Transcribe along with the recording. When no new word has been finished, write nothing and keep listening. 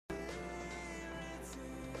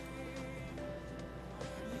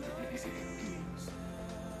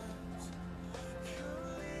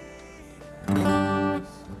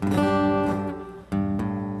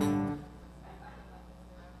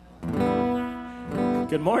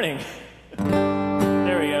Good morning.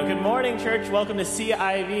 There we go. Good morning, church. Welcome to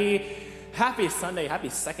CIV. Happy Sunday. Happy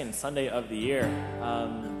second Sunday of the year.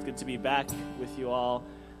 It's good to be back with you all.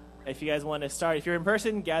 If you guys want to start, if you're in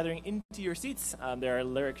person, gathering into your seats, there are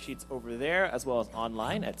lyric sheets over there as well as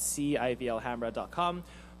online at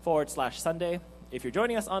civalhambra.com/Sunday. If you're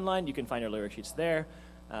joining us online, you can find your lyric sheets there.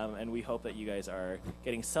 And we hope that you guys are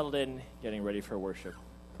getting settled in, getting ready for worship.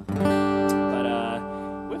 But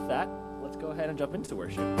with that, let's go ahead and jump into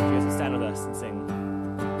worship. If you guys will stand with us and sing.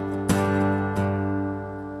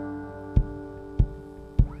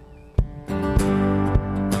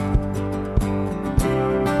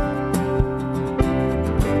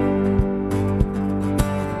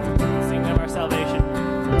 Sing of our salvation.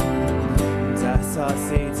 I saw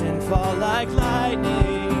Satan fall like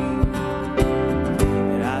lightning,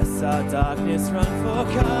 and I saw darkness run for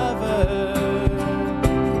cover.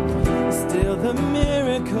 Still the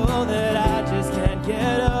miracle that I just can't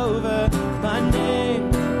get over. My name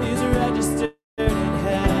is registered in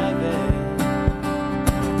heaven.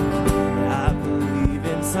 I believe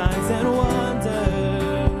in signs and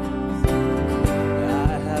wonders. I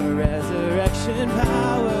have resurrection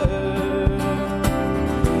power.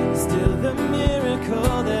 Still the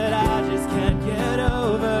miracle that I just can't get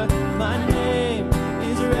over. My name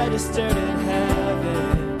is registered in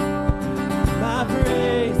heaven. My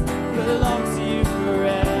praise belongs to you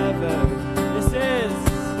forever.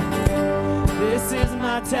 This is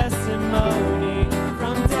my testimony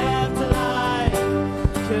from death to life.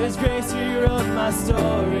 'Cause grace rewrote my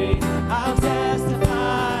story. I'll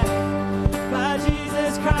testify by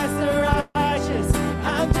Jesus Christ the righteous.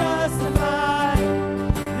 I'm justified.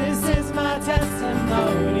 This is my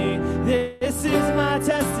testimony. This is my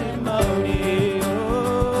testimony.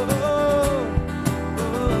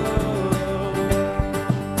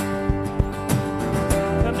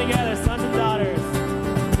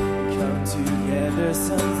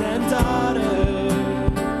 Sons and daughters,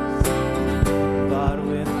 bought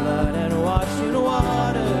with blood and washed in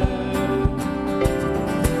water.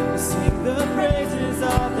 Sing the praises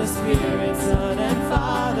of the Spirit, Son and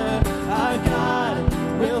Father. Our God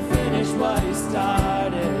will finish what He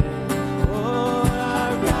started. Oh,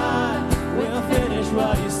 our God will finish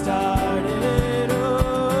what He started.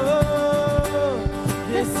 Oh,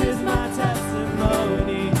 this is my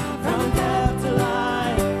testimony from death to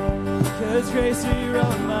life. 'Cause grace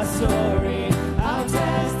rewrote my story. I'll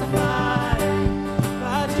testify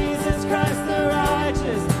by Jesus Christ the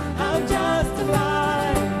righteous. I'm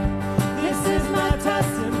justified. This is my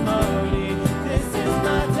testimony. This is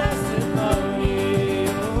my testimony.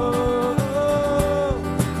 Oh, oh,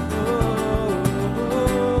 oh,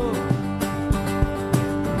 oh.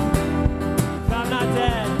 If I'm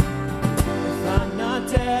not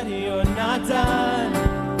dead, you're not done.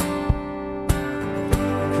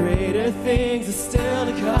 Greater things are still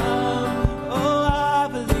to come. Oh, I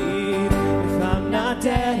believe. If I'm not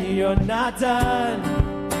dead, you're not done.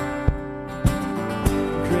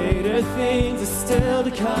 Greater things are still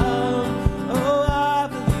to come. Oh, I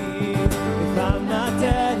believe. If I'm not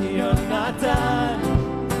dead, you're not done.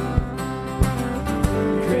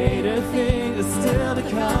 Greater things are still to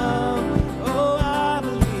come. Oh, I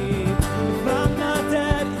believe. If I'm not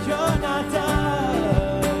dead, you're not done.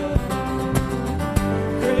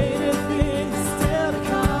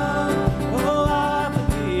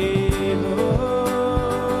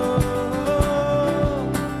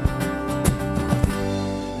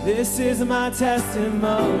 This is my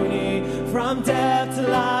testimony from death to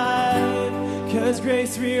life. 'Cause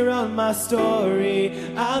grace rewrote my story.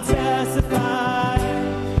 I'll testify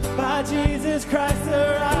by Jesus Christ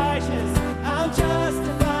the righteous. I'm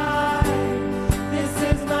justified. This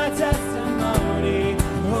is my testimony.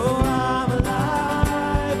 Oh, I'm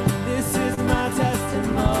alive. This is my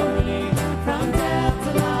testimony from death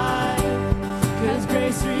to life. 'Cause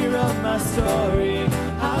grace rewrote my story.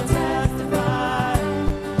 I'll testify.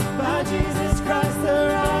 Jesus Christ the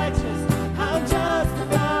righteous, I'm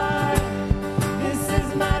justified. This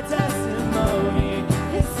is my testimony.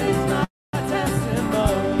 This is my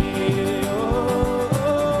testimony. Oh, oh,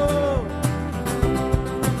 oh.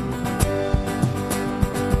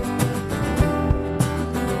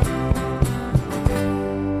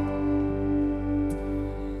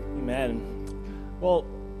 Amen. Well,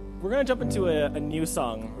 we're going to jump into a new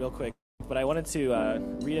song real quick, but I wanted to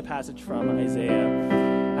read a passage from Isaiah.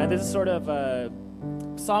 And this is sort of a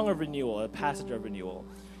song of renewal, a passage of renewal.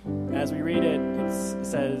 As we read it, it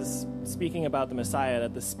says, speaking about the Messiah,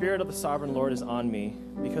 that the Spirit of the Sovereign Lord is on me,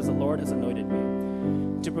 because the Lord has anointed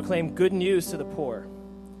me to proclaim good news to the poor.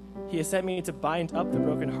 He has sent me to bind up the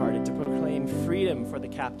brokenhearted, to proclaim freedom for the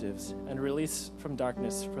captives and release from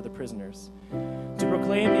darkness for the prisoners, to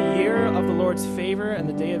proclaim the year of the Lord's favor and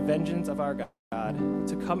the day of vengeance of our God,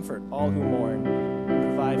 to comfort all who mourn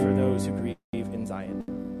and provide for those who grieve in Zion.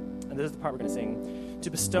 And this is the part we're going to sing. To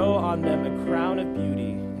bestow on them a crown of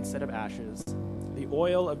beauty instead of ashes, the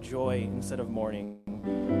oil of joy instead of mourning,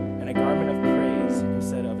 and a garment of praise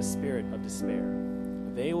instead of a spirit of despair.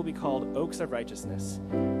 They will be called oaks of righteousness,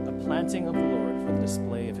 a planting of the Lord for the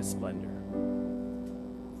display of his splendor.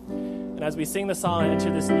 And as we sing the song and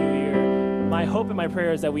enter this new year, my hope and my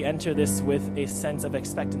prayer is that we enter this with a sense of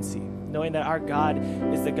expectancy, knowing that our God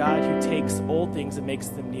is the God who takes old things and makes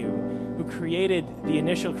them new, who created the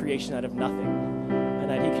initial creation out of nothing, and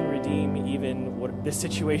that he can redeem even this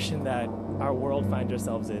situation that our world finds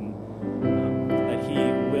ourselves in, that he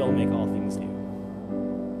will make all things new.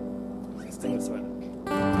 Let's sing this one.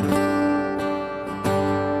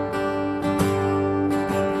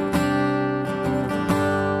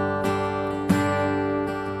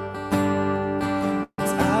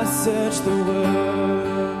 Search the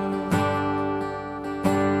world,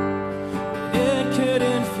 but it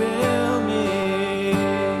couldn't fill me.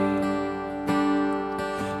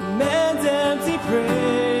 Man's empty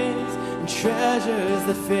praise and treasures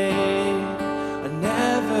that fade are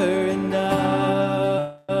never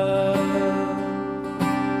enough.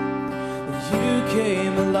 You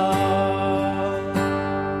came along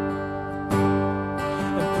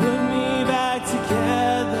and put me back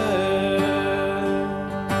together.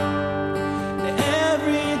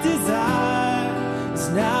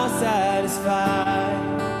 Now satisfied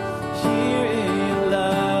here in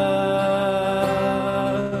love.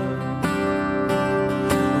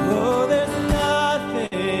 Oh, there's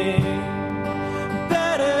nothing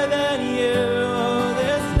better than you. Oh,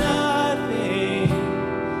 there's nothing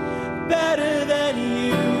better than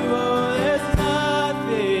you. Oh, there's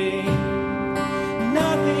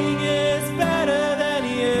nothing is better than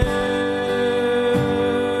you.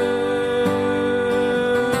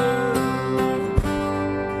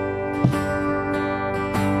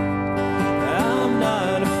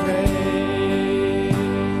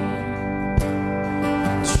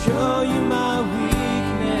 Show you my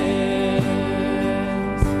weakness,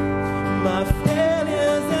 my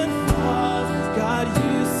failures and flaws. God,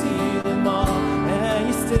 you see them all, and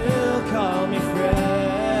you still call me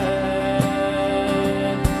friend.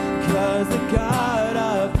 'Cause the God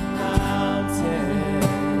of the mountain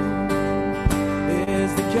is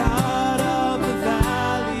the God of the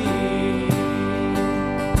valley.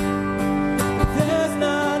 There's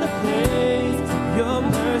not a place your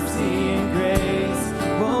mercy and grace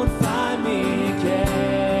won't find me again.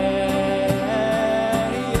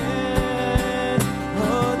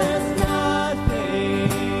 Oh, there's nothing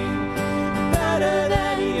better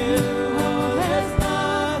than you. Oh, there's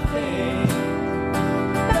nothing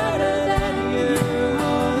better than you.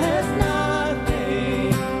 Oh, there's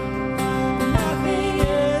nothing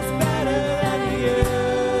is better than you.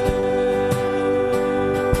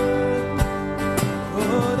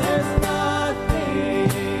 Oh, there's nothing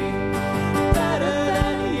better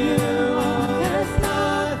than you. Oh, there's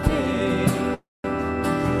nothing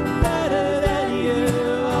better than you.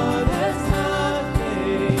 Oh, there's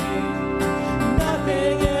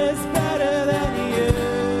nothing is better than you.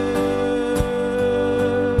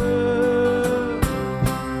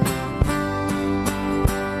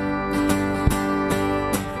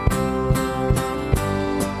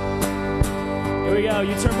 Here we go.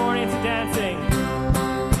 You turn mourning into dancing.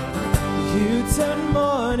 You turn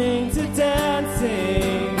mourning to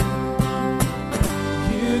dancing.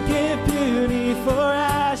 You give beauty for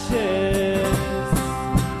ashes.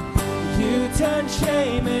 You turn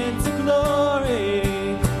shame into glory.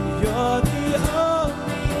 You're the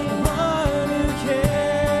only one who can.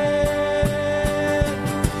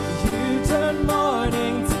 You turn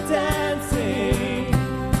mourning to dancing.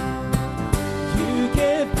 You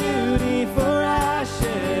give beauty for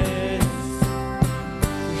ashes.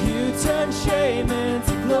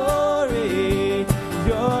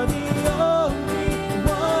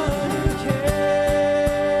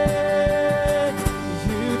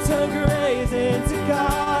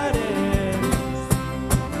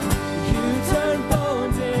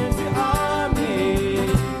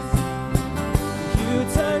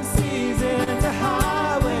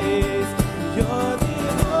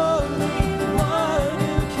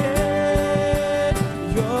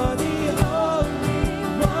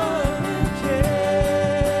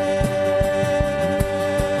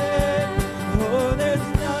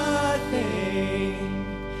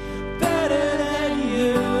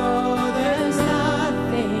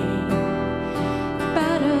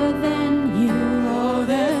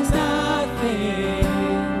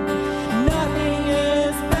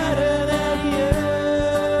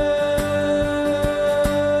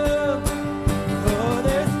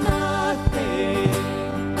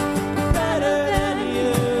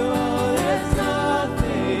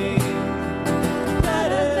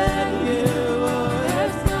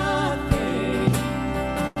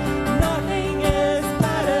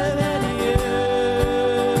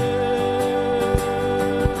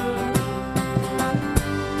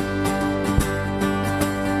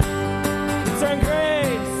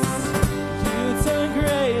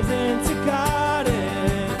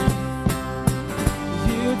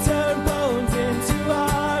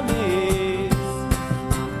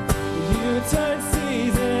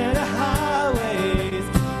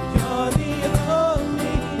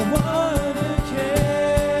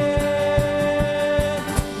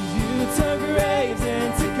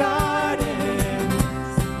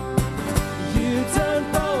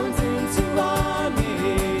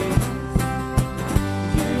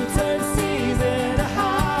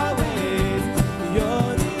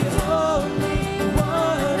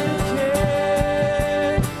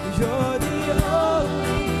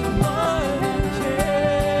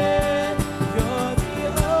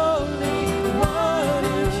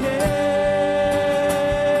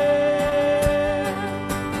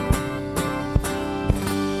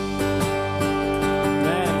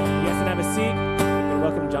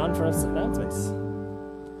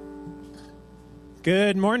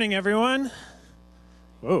 Good morning, everyone.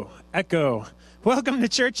 Whoa, echo. Welcome to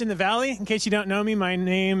Church in the Valley. In case you don't know me, my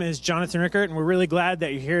name is Jonathan Rickert, and we're really glad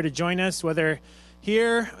that you're here to join us, whether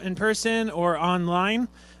here in person or online.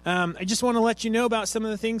 I just want to let you know about some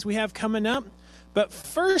of the things we have coming up. But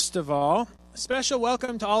first of all, a special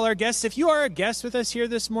welcome to all our guests. If you are a guest with us here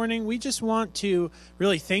this morning, we just want to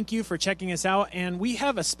really thank you for checking us out. And we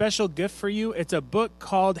have a special gift for you. It's a book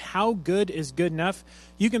called How Good is Good Enough.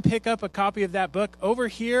 You can pick up a copy of that book over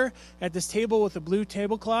here at this table with a blue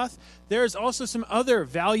tablecloth. There's also some other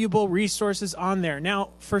valuable resources on there. Now,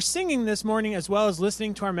 for singing this morning as well as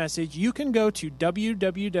listening to our message, you can go to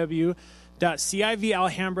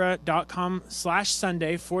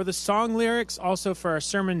www.civalhambra.com/Sunday for the song lyrics, also for our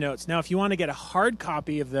sermon notes. Now, if you want to get a hard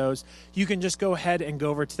copy of those, you can just go ahead and go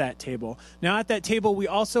over to that table. Now, at that table, we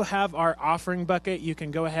also have our offering bucket. You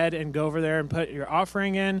can go ahead and go over there and put your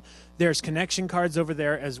offering in. There's connection cards over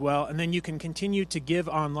there as well. And then you can continue to give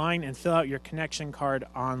online and fill out your connection card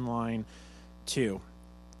online too.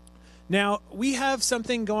 Now, we have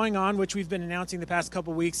something going on, which we've been announcing the past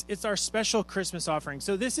couple weeks. It's our special Christmas offering.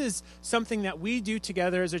 So this is something that we do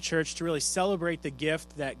together as a church to really celebrate the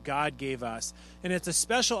gift that God gave us. And it's a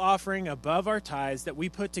special offering above our tithes that we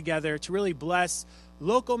put together to really bless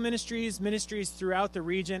local ministries throughout the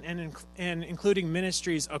region, and including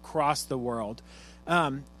ministries across the world.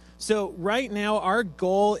 So right now, our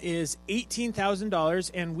goal is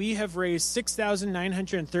 $18,000, and we have raised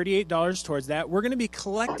 $6,938 towards that. We're going to be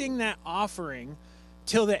collecting that offering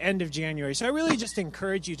till the end of January. So I really just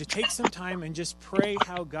encourage you to take some time and just pray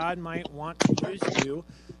how God might want to use you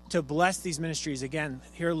to bless these ministries, again,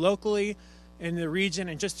 here locally in the region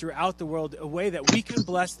and just throughout the world, a way that we can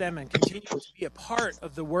bless them and continue to be a part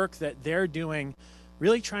of the work that they're doing,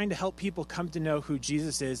 really trying to help people come to know who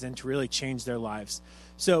Jesus is and to really change their lives.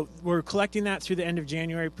 So we're collecting that through the end of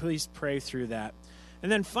January. Please pray through that.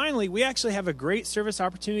 And then finally, we actually have a great service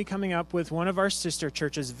opportunity coming up with one of our sister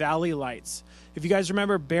churches, Valley Lights. If you guys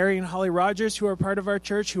remember Barry and Holly Rogers, who are part of our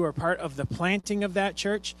church, who are part of the planting of that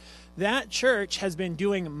church has been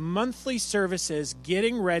doing monthly services,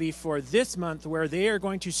 getting ready for this month where they are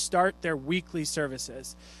going to start their weekly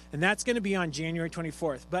services. And that's going to be on January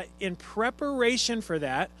 24th. But in preparation for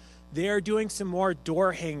that, they are doing some more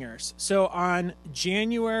door hangers. So on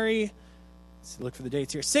January, let's look for the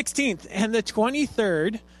dates here, 16th and the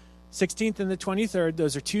 23rd, 16th and the 23rd,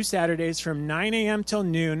 those are 2 Saturdays from 9 a.m. till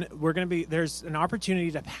noon. There's an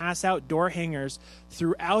opportunity to pass out door hangers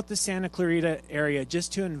throughout the Santa Clarita area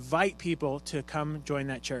just to invite people to come join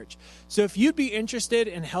that church. So if you'd be interested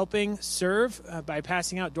in helping serve by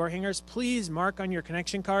passing out door hangers, please mark on your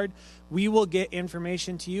connection card. We will get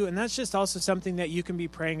information to you, and that's just also something that you can be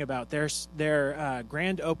praying about. There's their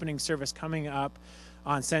grand opening service coming up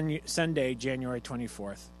on Sunday, January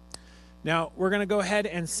 24th. Now, we're going to go ahead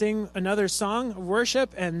and sing another song of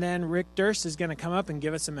worship, and then Rick Durst is going to come up and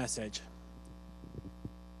give us a message.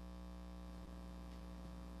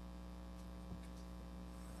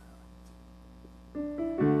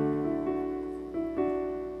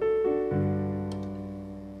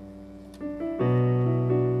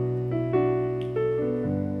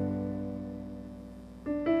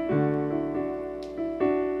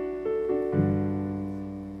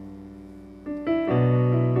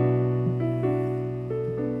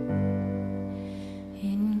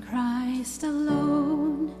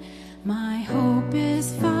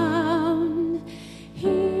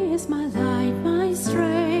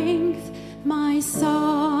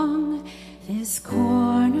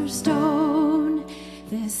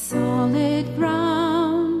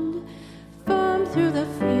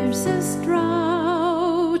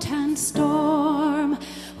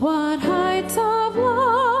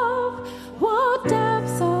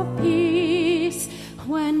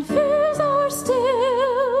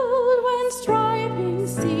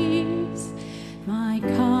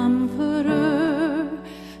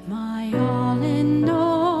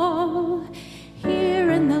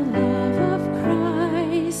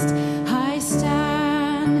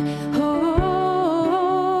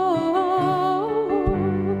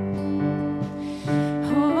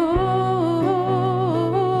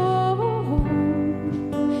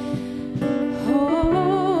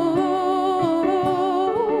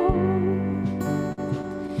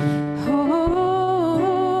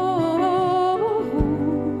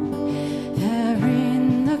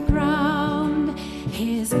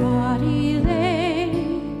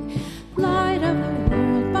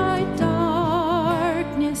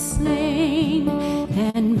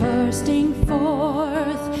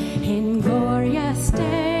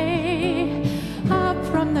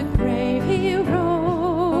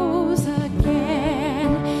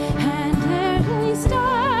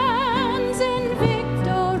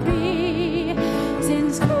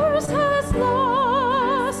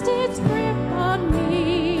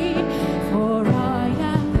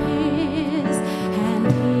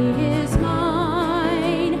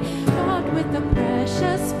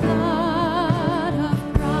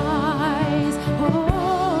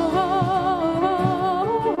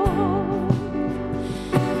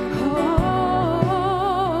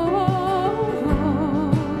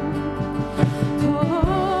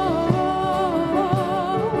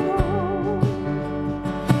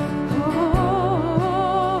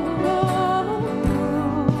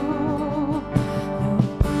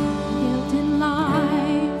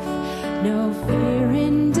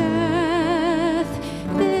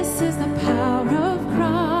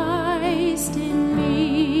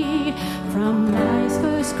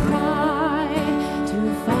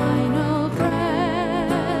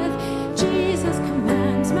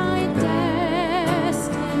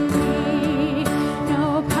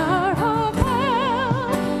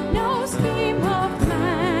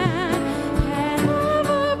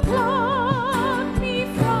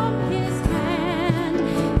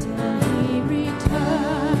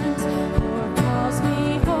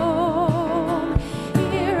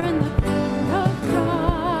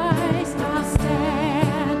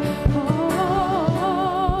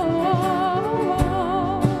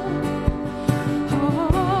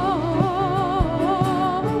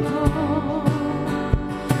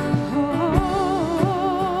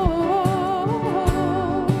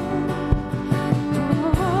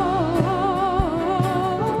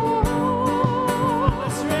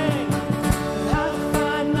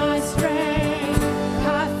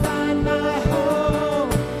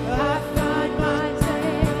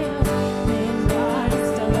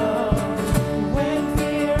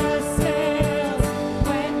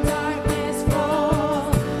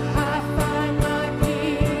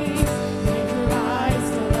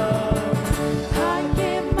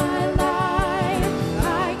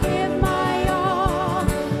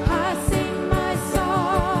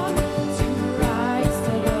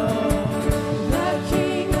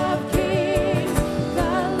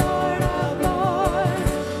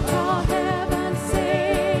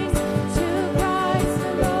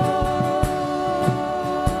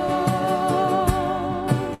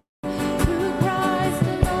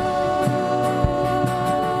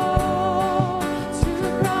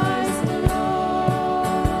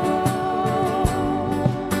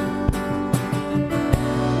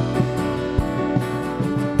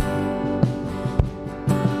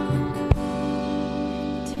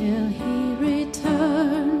 till he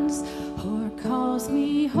returns or calls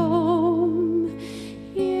me home.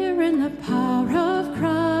 Here in the power of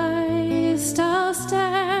Christ I'll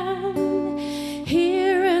stand.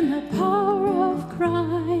 Here in the power of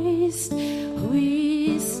Christ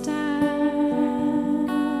we stand.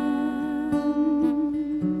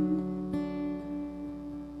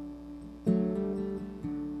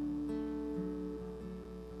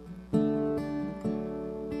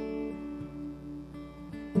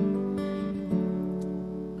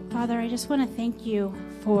 Father, I just want to thank you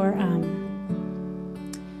for,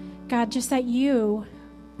 God, just that you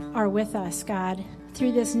are with us, God,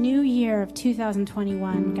 through this new year of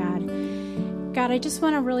 2021, God. God, I just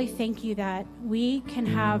want to really thank you that we can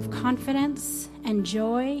have confidence and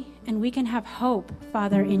joy and we can have hope,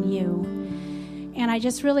 Father, in you. And I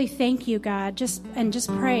just really thank you, God, just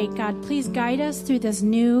pray, God, please guide us through this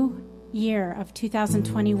new year of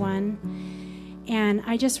 2021. And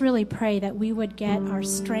I just really pray that we would get our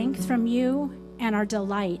strength from you and our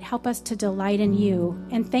delight. Help us to delight in you.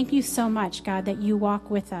 And thank you so much, God, that you walk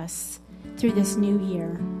with us through this new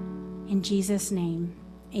year. In Jesus' name,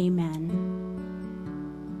 amen.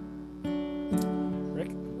 Rick,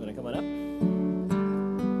 you want to come on up?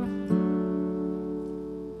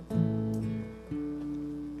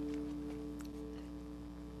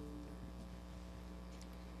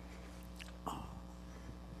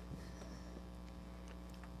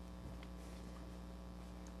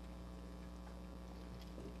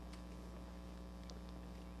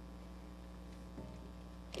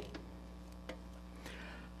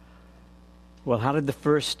 Well, how did the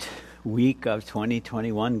first week of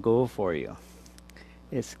 2021 go for you?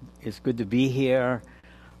 It's good to be here.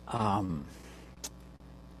 I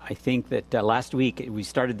think that last week we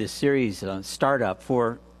started this series, Startup,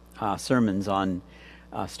 4 sermons on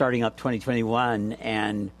starting up 2021,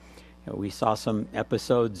 and we saw some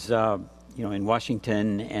episodes, in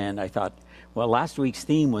Washington, and I thought, well, last week's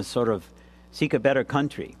theme was sort of seek a better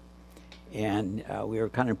country, and we were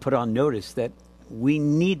kind of put on notice that we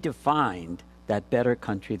need to find that better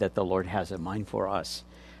country that the Lord has in mind for us.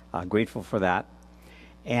 Grateful for that.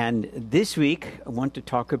 And this week, I want to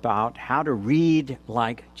talk about how to read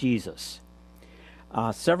like Jesus.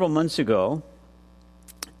 Several months ago,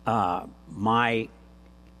 my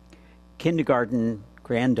kindergarten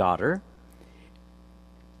granddaughter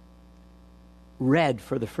read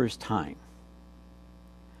for the first time,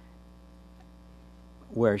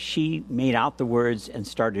 where she made out the words and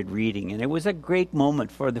started reading. And it was a great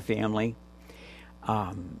moment for the family.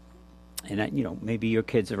 Maybe your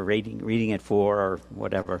kids are reading at 4 or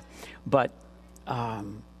whatever, but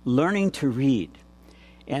learning to read.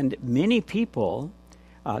 And many people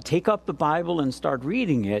take up the Bible and start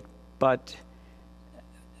reading it, but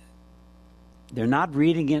they're not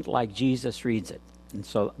reading it like Jesus reads it. And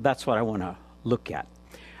so that's what I want to look at.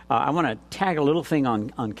 I want to tag a little thing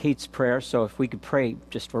on Kate's prayer, so if we could pray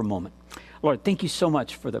just for a moment. Lord, thank you so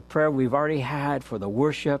much for the prayer we've already had, for the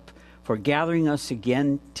worship, for gathering us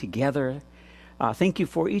again together. Thank you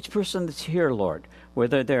for each person that's here, Lord,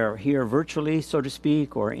 whether they're here virtually, so to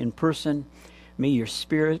speak, or in person. May your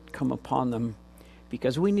Spirit come upon them,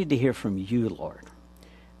 because we need to hear from you, Lord.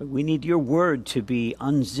 We need your word to be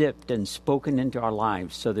unzipped and spoken into our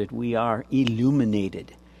lives so that we are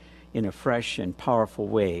illuminated in a fresh and powerful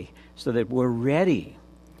way, so that we're ready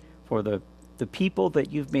for the people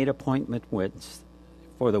that you've made appointment with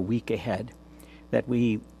for the week ahead, that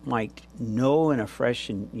we might know in a fresh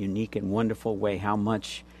and unique and wonderful way how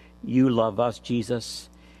much you love us, Jesus,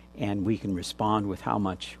 and we can respond with how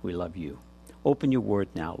much we love you. Open your word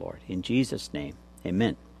now, Lord. In Jesus' name,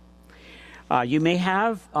 amen. You may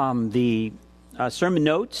have the sermon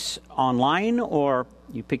notes online, or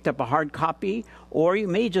you picked up a hard copy, or you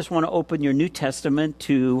may just want to open your New Testament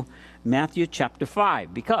to Matthew chapter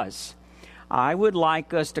 5, because I would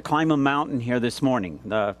like us to climb a mountain here this morning,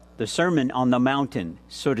 the Sermon on the Mountain,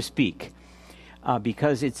 so to speak,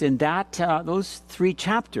 because it's in those 3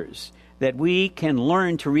 chapters that we can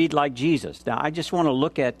learn to read like Jesus. Now, I just want to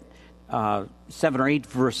look at 7 or 8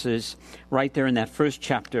 verses right there in that first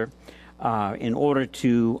chapter in order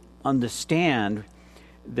to understand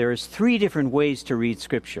there's 3 different ways to read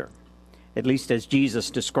Scripture, at least as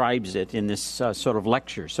Jesus describes it in this sort of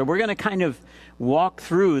lecture. So we're going to kind of walk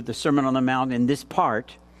through the Sermon on the Mount in this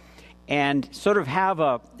part and sort of have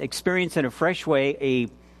a experience in a fresh way,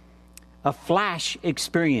 a flash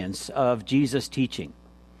experience of Jesus' teaching,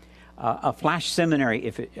 a flash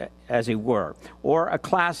seminary, as it were, or a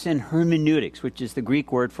class in hermeneutics, which is the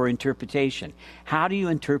Greek word for interpretation. How do you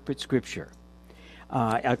interpret Scripture?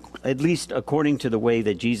 At least according to the way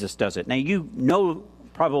that Jesus does it. Now, you know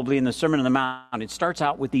probably in the Sermon on the Mount. It starts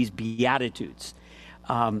out with these Beatitudes.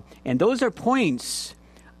 And those are points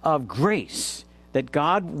of grace that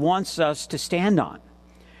God wants us to stand on.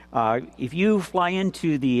 If you fly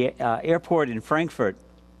into the airport in Frankfurt,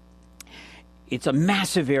 it's a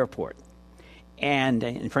massive airport, and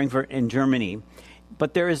in Frankfurt in Germany,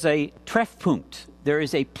 but there is a Treffpunkt. There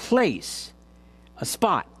is a place, a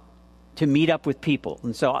spot to meet up with people.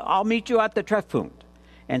 And so I'll meet you at the Treffpunkt.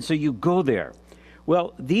 And so you go there.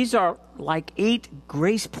 Well, these are like 8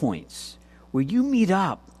 grace points where you meet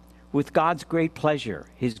up with God's great pleasure,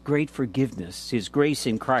 his great forgiveness, his grace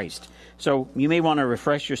in Christ. So you may want to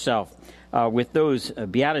refresh yourself with those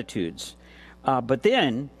Beatitudes. But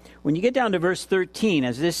then, when you get down to verse 13,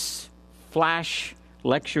 as this flash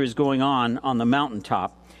lecture is going on the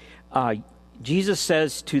mountaintop, Jesus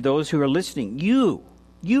says to those who are listening, you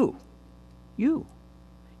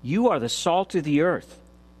are the salt of the earth.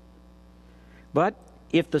 But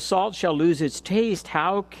if the salt shall lose its taste,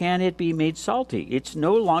 how can it be made salty? It's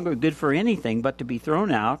no longer good for anything but to be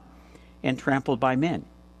thrown out and trampled by men.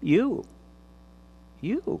 You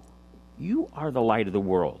are the light of the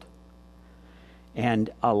world. And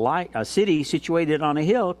a city situated on a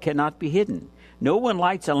hill cannot be hidden. No one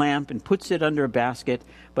lights a lamp and puts it under a basket,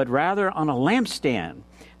 but rather on a lampstand,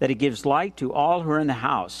 that it gives light to all who are in the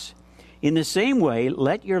house. In the same way,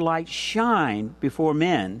 let your light shine before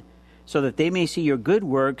men, so that they may see your good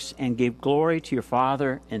works and give glory to your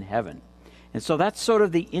Father in heaven. And so that's sort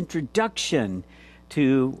of the introduction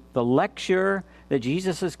to the lecture that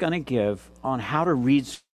Jesus is going to give on how to read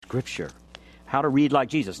Scripture, how to read like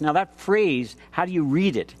Jesus. Now that phrase, how do you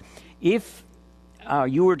read it? If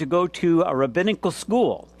you were to go to a rabbinical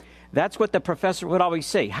school, that's what the professor would always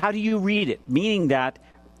say. How do you read it? Meaning that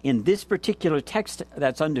in this particular text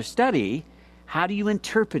that's under study, how do you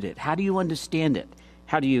interpret it? How do you understand it?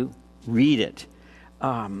 How do you read it?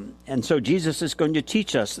 And so Jesus is going to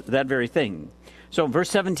teach us that very thing. So verse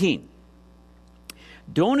 17.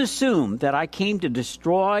 Don't assume that I came to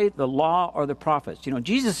destroy the law or the prophets. You know,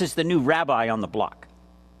 Jesus is the new rabbi on the block.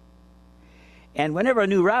 And whenever a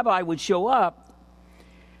new rabbi would show up,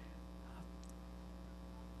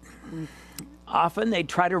 often they'd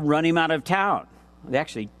try to run him out of town. They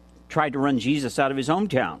actually tried to run Jesus out of his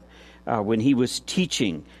hometown when he was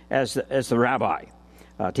teaching as the rabbi,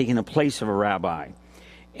 taking the place of a rabbi.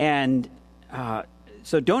 And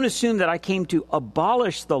so don't assume that I came to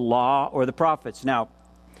abolish the law or the prophets. Now,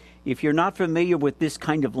 if you're not familiar with this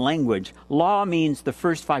kind of language, law means the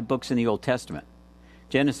first 5 books in the Old Testament.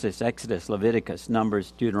 Genesis, Exodus, Leviticus,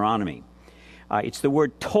 Numbers, Deuteronomy. It's the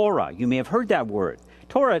word Torah. You may have heard that word.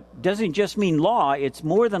 Torah doesn't just mean law. It's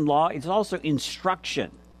more than law. It's also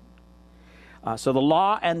instruction. So the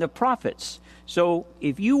law and the prophets. So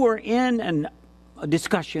if you were in a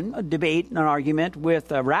discussion, a debate, an argument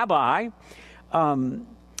with a rabbi,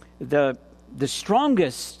 the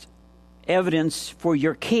strongest evidence for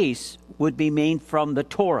your case would be made from the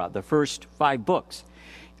Torah, the first 5 books.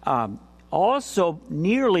 Also,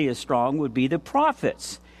 nearly as strong would be the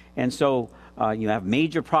prophets. And so you have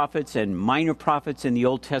major prophets and minor prophets in the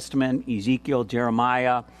Old Testament, Ezekiel,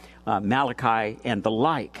 Jeremiah, Malachi, and the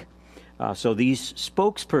like. So these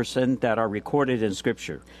spokesperson that are recorded in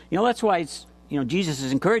Scripture. You know, that's why it's, Jesus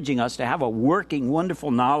is encouraging us to have a working,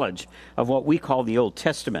 wonderful knowledge of what we call the Old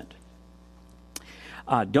Testament.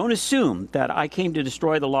 Don't assume that I came to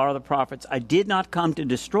destroy the law of the prophets. I did not come to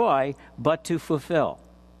destroy, but to fulfill.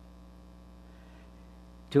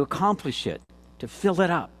 To accomplish it, to fill it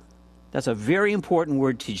up. That's a very important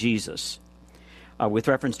word to Jesus with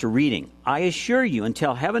reference to reading. I assure you,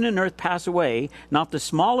 until heaven and earth pass away, not the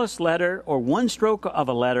smallest letter or one stroke of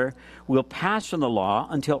a letter will pass from the law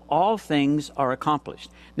until all things are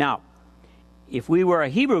accomplished. Now, if we were a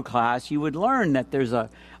Hebrew class, you would learn that there's a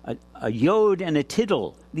yod and a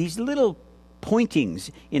tittle, these little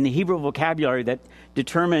pointings in the Hebrew vocabulary that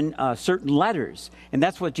determine certain letters. And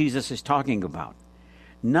that's what Jesus is talking about.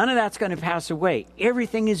 None of that's going to pass away.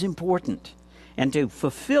 Everything is important. And to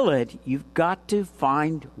fulfill it, you've got to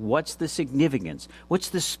find what's the significance, what's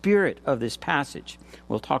the spirit of this passage.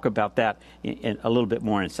 We'll talk about that in a little bit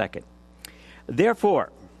more in a second.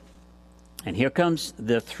 Therefore, and here comes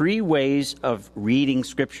the 3 ways of reading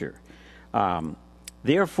Scripture.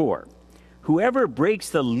 Therefore, whoever breaks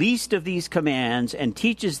the least of these commands and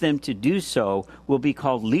teaches them to do so will be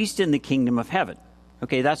called least in the kingdom of heaven.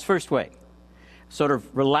 Okay, that's first way. Sort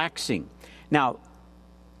of relaxing. Now,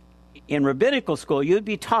 in rabbinical school, you'd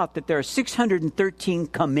be taught that there are 613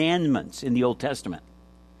 commandments in the Old Testament,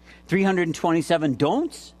 327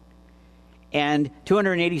 don'ts, and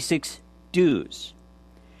 286 do's.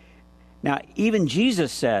 Now, even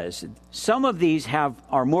Jesus says some of these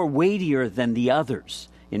are more weightier than the others.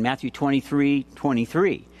 In Matthew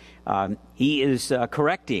 23:23, he is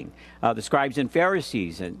correcting the scribes and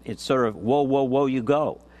Pharisees, and it's sort of, whoa, whoa, whoa, you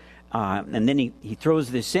go. And then he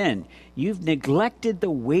throws this in. You've neglected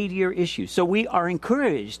the weightier issues. So we are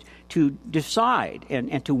encouraged to decide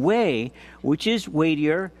and to weigh which is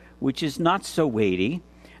weightier, which is not so weighty.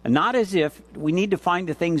 And not as if we need to find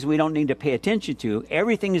the things we don't need to pay attention to.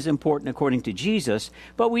 Everything is important according to Jesus,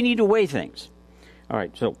 but we need to weigh things. All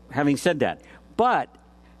right, so having said that, but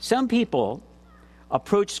some people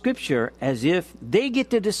approach Scripture as if they get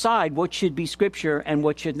to decide what should be Scripture and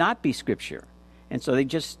what should not be Scripture. And so they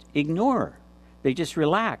just ignore. They just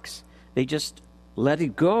relax. They just let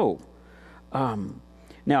it go.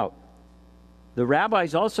 Now, the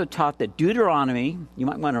rabbis also taught that Deuteronomy, you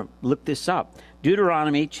might want to look this up,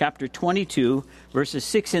 Deuteronomy chapter 22, verses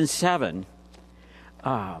 6 and 7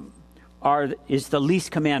 is the least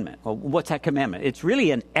commandment. Well, what's that commandment? It's really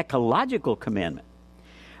an ecological commandment.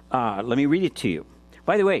 Let me read it to you.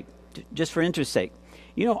 By the way, just for interest's sake,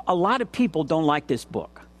 a lot of people don't like this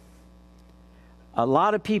book. A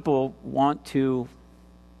lot of people want to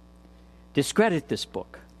discredit this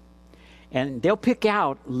book. And they'll pick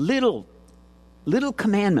out little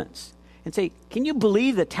commandments and say, can you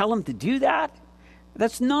believe that tell them to do that?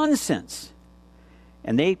 That's nonsense.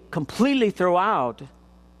 And they completely throw out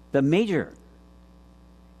the major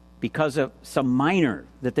because of some minor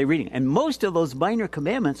that they're reading. And most of those minor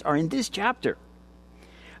commandments are in this chapter.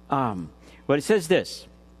 But it says this: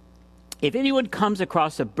 if anyone comes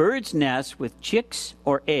across a bird's nest with chicks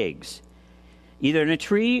or eggs, either in a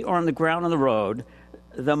tree or on the ground on the road,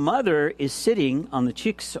 the mother is sitting on the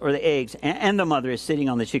chicks or the eggs, and the mother is sitting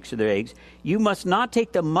on the chicks or the eggs, you must not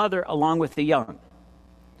take the mother along with the young.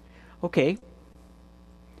 Okay.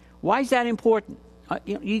 Why is that important?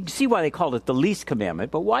 You can see why they called it the least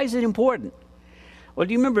commandment, but why is it important? Well,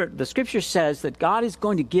 do you remember the Scripture says that God is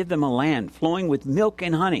going to give them a land flowing with milk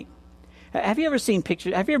and honey? Have you ever seen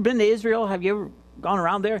pictures? Have you ever been to Israel? Have you ever gone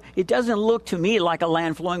around there? It doesn't look to me like a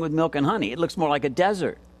land flowing with milk and honey. It looks more like a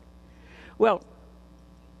desert. Well,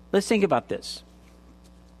 let's think about this.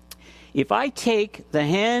 If I take the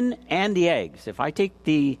hen and the eggs, if I take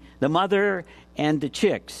the mother and the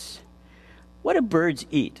chicks, what do birds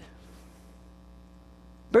eat?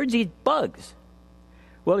 Birds eat bugs.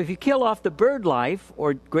 Well, if you kill off the bird life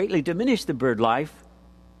or greatly diminish the bird life,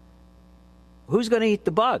 who's going to eat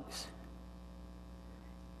the bugs?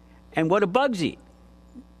 And what do bugs eat?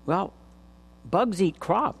 Well, bugs eat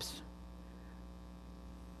crops.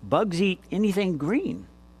 Bugs eat anything green.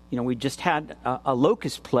 We just had a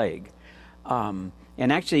locust plague. And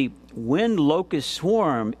actually, when locusts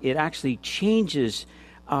swarm, it actually changes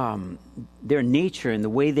their nature and the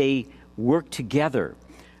way they work together.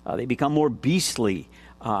 They become more beastly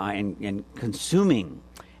and consuming.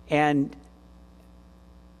 And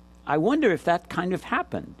I wonder if that kind of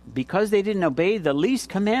happened. Because they didn't obey the least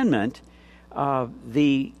commandment,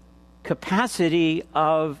 the capacity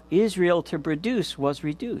of Israel to produce was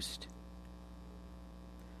reduced.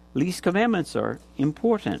 Least commandments are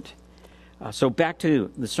important. So back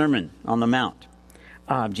to the Sermon on the Mount.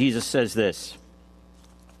 Jesus says this.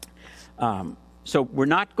 So we're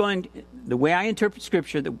not going, the way I interpret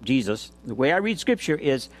Scripture, the way I read Scripture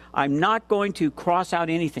is, I'm not going to cross out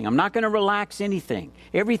anything. I'm not going to relax anything.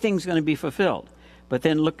 Everything's going to be fulfilled. But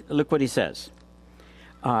then look what he says.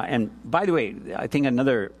 And by the way, I think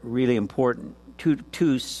another really important,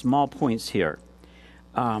 two small points here.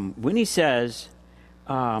 When he says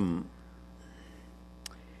that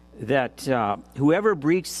whoever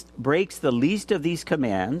breaks the least of these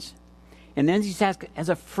commands, and then he says as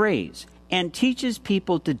a phrase, and teaches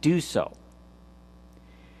people to do so.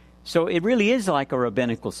 So it really is like a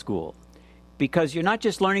rabbinical school, because you're not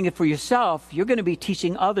just learning it for yourself, you're going to be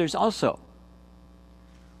teaching others also.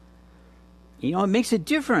 It makes a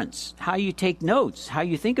difference how you take notes, how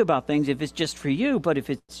you think about things if it's just for you, but if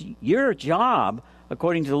it's your job,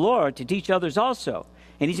 according to the Lord, to teach others also.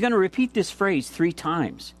 And he's going to repeat this phrase 3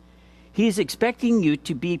 times. He is expecting you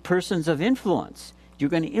to be persons of influence. You're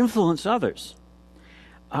going to influence others.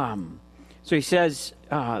 So he says,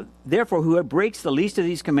 therefore, whoever breaks the least of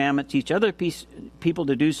these commandments, teach other people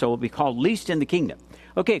to do so, will be called least in the kingdom.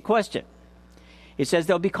 Okay, question. It says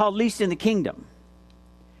they'll be called least in the kingdom.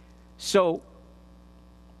 So,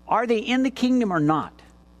 are they in the kingdom or not?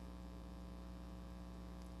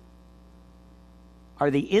 Are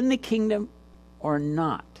they in the kingdom or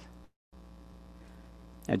not?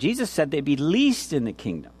 Now, Jesus said they'd be least in the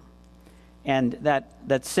kingdom. And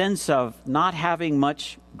that sense of not having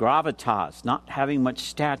much gravitas, not having much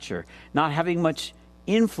stature, not having much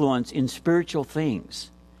influence in spiritual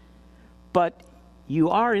things. But you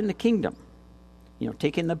are in the kingdom.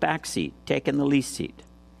 Taking the back seat, taking the least seat.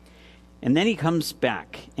 And then he comes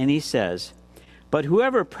back and he says, but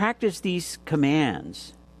whoever practices these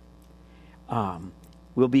commands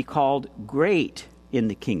will be called great in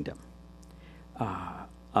the kingdom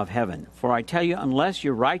of heaven. For I tell you, unless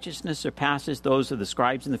your righteousness surpasses those of the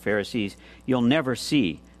scribes and the Pharisees, you'll never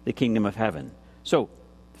see the kingdom of heaven. So,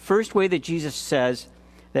 first way that Jesus says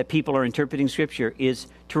that people are interpreting Scripture is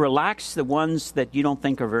to relax the ones that you don't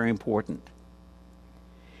think are very important.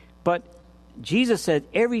 But Jesus said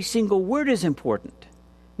every single word is important.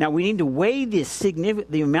 Now, we need to weigh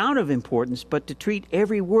the amount of importance, but to treat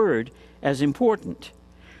every word as important.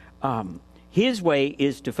 His way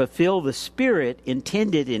is to fulfill the spirit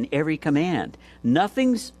intended in every command.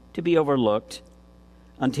 Nothing's to be overlooked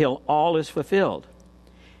until all is fulfilled.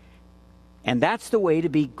 And that's the way to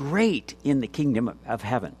be great in the kingdom of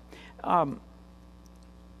heaven.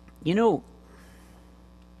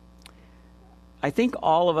 I think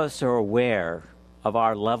all of us are aware of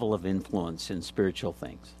our level of influence in spiritual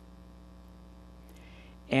things.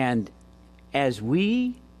 And as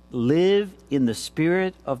we live in the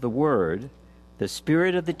spirit of the Word, the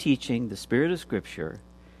spirit of the teaching, the spirit of Scripture,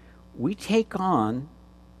 we take on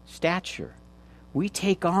stature. We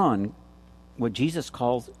take on what Jesus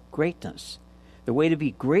calls greatness. The way to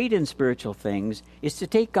be great in spiritual things is to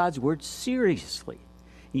take God's Word seriously.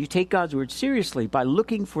 You take God's Word seriously by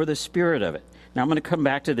looking for the spirit of it. Now, I'm going to come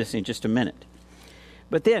back to this in just a minute.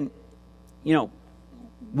 But then,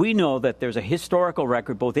 we know that there's a historical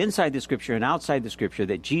record, both inside the Scripture and outside the Scripture,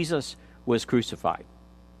 that Jesus was crucified.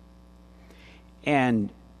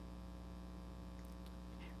 And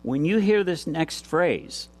when you hear this next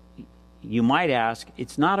phrase, you might ask,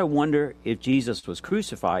 it's not a wonder if Jesus was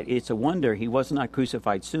crucified. It's a wonder he was not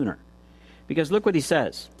crucified sooner. Because look what he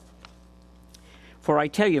says. For I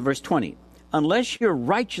tell you, verse 20, unless your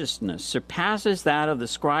righteousness surpasses that of the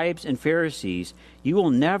scribes and Pharisees, you will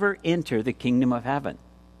never enter the kingdom of heaven.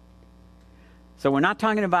 So we're not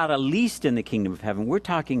talking about at least in the kingdom of heaven. We're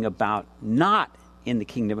talking about not in the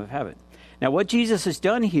kingdom of heaven. Now, what Jesus has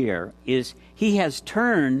done here is he has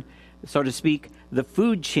turned, so to speak, the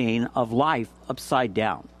food chain of life upside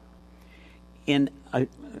down. In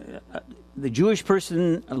the Jewish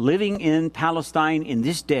person living in Palestine in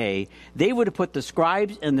this day, they would have put the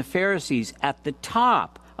scribes and the Pharisees at the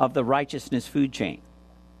top of the righteousness food chain.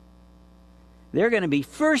 They're going to be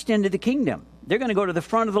first into the kingdom. They're going to go to the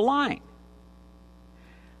front of the line.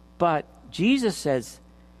 But Jesus says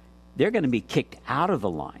they're going to be kicked out of the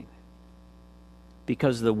line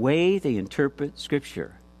because of the way they interpret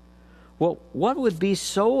Scripture. Well, what would be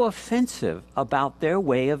so offensive about their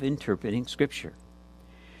way of interpreting Scripture?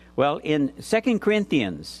 Well, in 2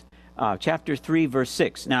 Corinthians chapter 3, verse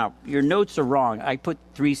 6. Now, your notes are wrong. I put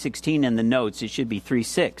 3:16 in the notes. It should be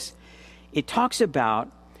 3:6. It talks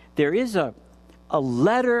about there is a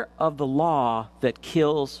letter of the law that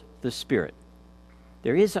kills the Spirit.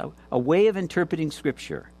 There is a way of interpreting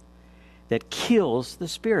Scripture that kills the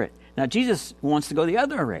Spirit. Now, Jesus wants to go the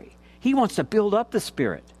other way. He wants to build up the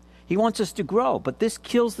Spirit. He wants us to grow, but this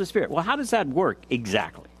kills the Spirit. Well, how does that work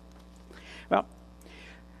exactly? Well,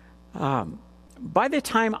 by the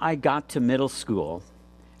time I got to middle school,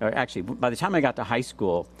 or actually, by the time I got to high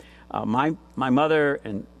school, my mother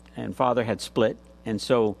and father had split, and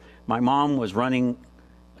so my mom was running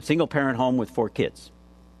a single-parent home with 4 kids.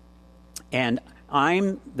 And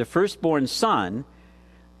I'm the firstborn son,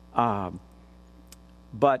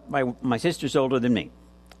 but my sister's older than me.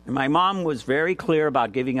 And my mom was very clear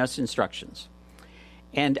about giving us instructions.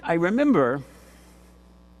 And I remember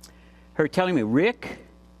her telling me, Rick,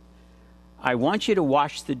 I want you to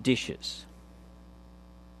wash the dishes.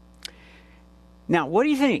 Now, what do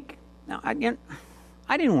you think? Now, I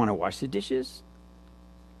didn't want to wash the dishes.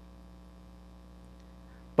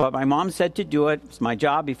 But my mom said to do it. It's my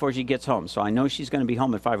job before she gets home. So I know she's going to be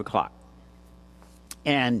home at 5 o'clock.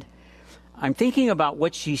 And I'm thinking about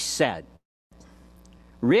what she said.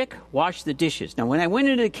 Rick, wash the dishes. Now, when I went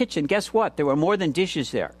into the kitchen, guess what? There were more than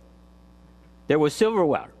dishes there. There was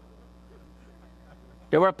silverware.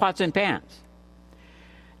 There were pots and pans.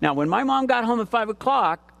 Now, when my mom got home at 5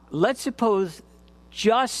 o'clock, let's suppose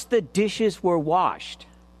just the dishes were washed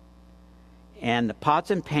and the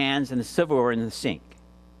pots and pans and the silverware were in the sink.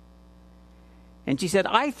 And she said,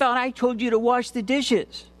 I thought I told you to wash the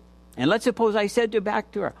dishes. And let's suppose I said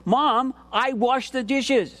back to her, Mom, I washed the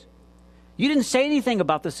dishes. You didn't say anything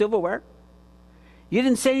about the silverware. You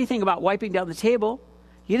didn't say anything about wiping down the table.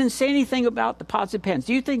 You didn't say anything about the pots and pans.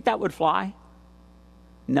 Do you think that would fly?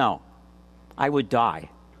 No. I would die.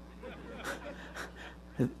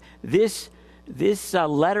 this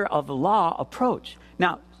letter of the law approach.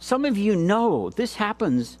 Now, some of you know this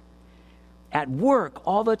happens at work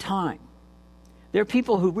all the time. There are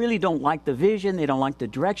people who really don't like the vision, they don't like the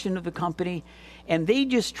direction of the company, and they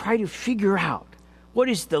just try to figure out what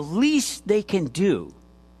is the least they can do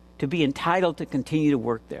to be entitled to continue to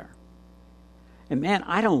work there. And man,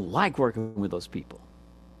 I don't like working with those people.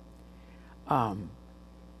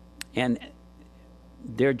 And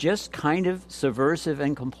they're just kind of subversive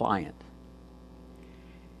and compliant.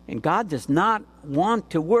 And God does not want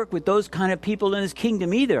to work with those kind of people in his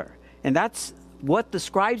kingdom either. And that's what the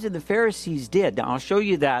scribes and the Pharisees did. Now, I'll show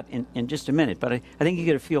you that in just a minute, but I think you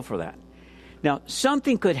get a feel for that. Now,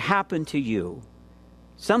 something could happen to you.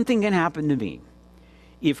 Something can happen to me.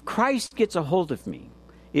 If Christ gets a hold of me,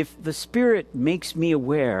 if the Spirit makes me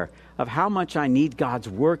aware of how much I need God's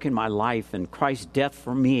work in my life and Christ's death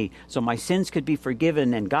for me so my sins could be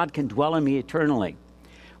forgiven and God can dwell in me eternally,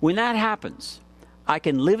 when that happens, I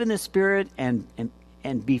can live in the Spirit and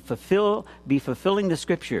be fulfilling the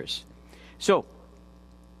Scriptures. So,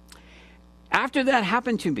 after that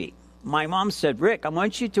happened to me, my mom said, Rick, I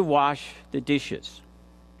want you to wash the dishes.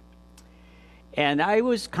 And I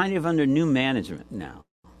was kind of under new management now.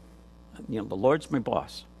 The Lord's my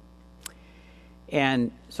boss.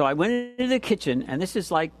 And so I went into the kitchen, and this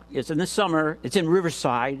is like, it's in the summer, it's in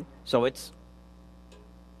Riverside, so it's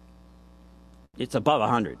above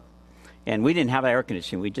 100. And we didn't have air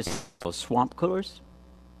conditioning, we just had those swamp coolers.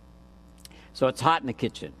 So it's hot in the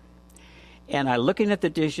kitchen. And I'm looking at the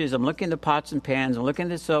dishes, I'm looking at the pots and pans, I'm looking at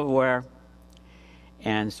the silverware.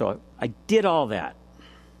 And so I did all that.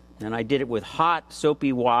 And I did it with hot,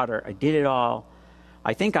 soapy water. I did it all.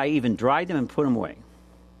 I think I even dried them and put them away.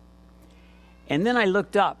 And then I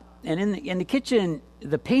looked up, and in the kitchen,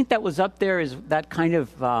 the paint that was up there is that kind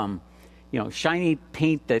of shiny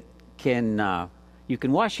paint that you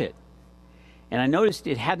can wash it. And I noticed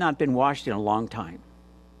it had not been washed in a long time.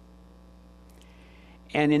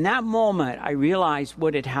 And in that moment, I realized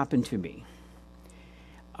what had happened to me.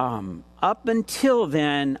 Up until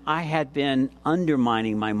then, I had been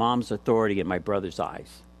undermining my mom's authority in my brother's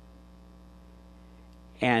eyes.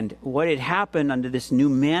 And what had happened under this new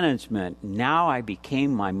management, now I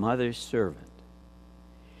became my mother's servant.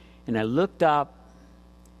 And I looked up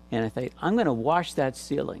and I thought, I'm going to wash that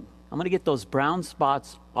ceiling. I'm going to get those brown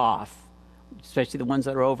spots off, especially the ones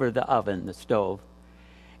that are over the oven, the stove.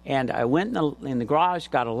 And I went in the garage,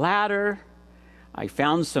 got a ladder. I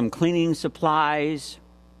found some cleaning supplies.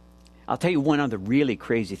 I'll tell you one other really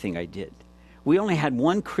crazy thing I did. We only had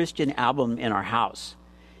one Christian album in our house.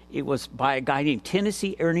 It was by a guy named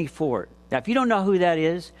Tennessee Ernie Ford. Now, if you don't know who that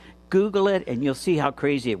is, Google it and you'll see how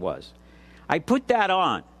crazy it was. I put that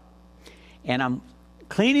on, and I'm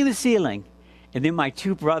cleaning the ceiling, and then my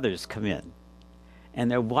two brothers come in.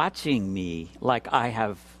 And they're watching me like I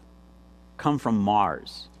have come from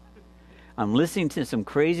Mars. I'm listening to some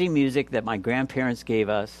crazy music that my grandparents gave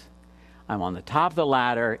us. I'm on the top of the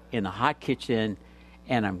ladder in the hot kitchen,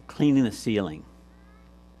 and I'm cleaning the ceiling.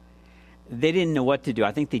 They didn't know what to do.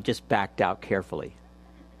 I think they just backed out carefully.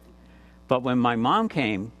 But when my mom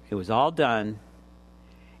came, it was all done,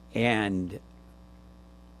 and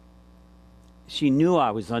she knew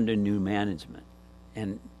I was under new management,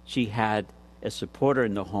 and she had a supporter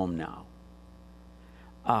in the home now.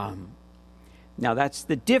 Now, that's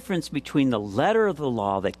the difference between the letter of the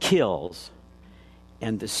law that kills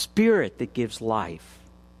and the Spirit that gives life.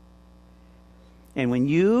 And when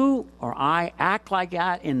you or I act like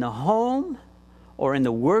that in the home or in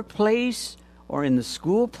the workplace or in the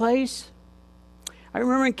school place, I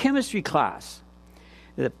remember in chemistry class,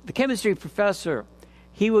 the chemistry professor,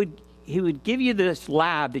 he would give you this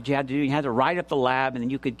lab that you had to do. You had to write up the lab, and then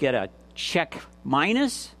you could get a check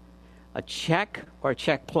minus, a check, or a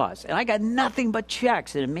check plus. And I got nothing but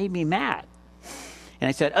checks, and it made me mad. And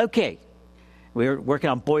I said, okay, we were working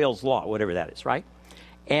on Boyle's Law, whatever that is, right?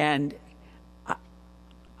 And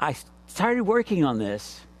I started working on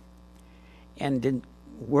this and then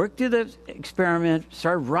worked through the experiment,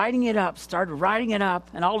 started writing it up,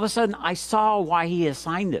 and all of a sudden I saw why he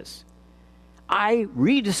assigned this. I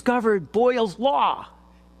rediscovered Boyle's Law.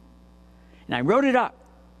 And I wrote it up,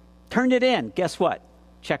 turned it in. Guess what?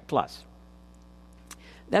 Check plus.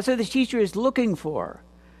 That's what the teacher is looking for.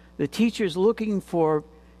 The teacher is looking for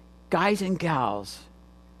guys and gals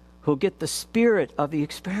who'll get the spirit of the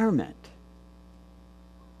experiment.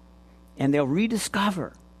 And they'll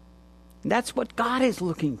rediscover. And that's what God is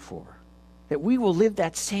looking for, that we will live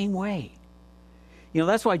that same way. You know,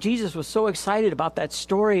 that's why Jesus was so excited about that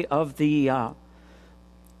story of the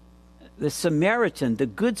Samaritan, the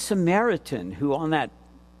Good Samaritan, who on that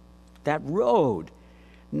road,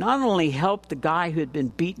 not only helped the guy who had been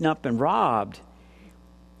beaten up and robbed,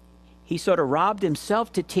 he sort of robbed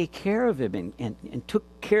himself to take care of him and took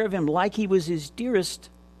care of him like he was his dearest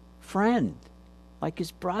friend, like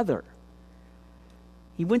his brother.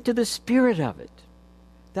 He went to the spirit of it.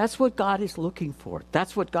 That's what God is looking for.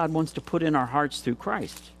 That's what God wants to put in our hearts through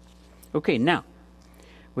Christ. Okay, now,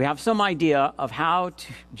 we have some idea of how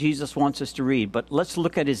Jesus wants us to read, but let's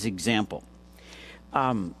look at his example.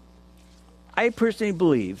 I personally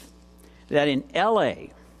believe that in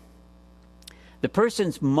L.A., the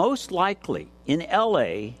person's most likely in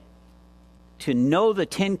L.A. to know the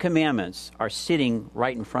Ten Commandments are sitting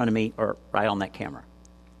right in front of me or right on that camera.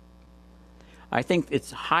 I think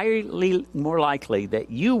it's highly more likely that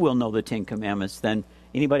you will know the Ten Commandments than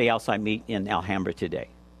anybody else I meet in Alhambra today.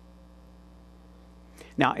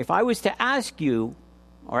 Now, if I was to ask you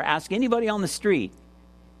or ask anybody on the street,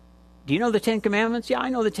 do you know the Ten Commandments? Yeah, I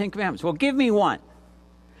know the Ten Commandments. Well, give me one.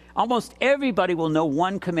 Almost everybody will know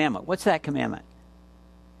one commandment. What's that commandment?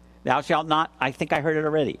 Thou shalt not, I think I heard it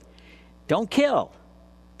already. Don't kill.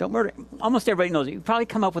 Don't murder. Almost everybody knows it. You probably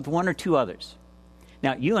come up with one or two others.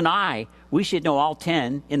 Now, you and I, we should know all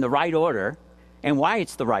 10 in the right order and why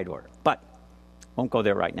it's the right order. But won't go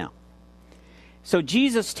there right now. So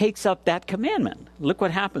Jesus takes up that commandment. Look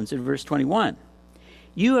what happens in verse 21.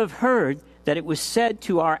 You have heard that it was said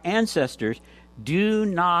to our ancestors, do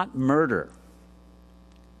not murder.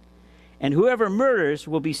 And whoever murders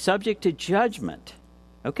will be subject to judgment.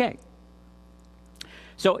 Okay.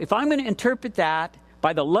 So if I'm going to interpret that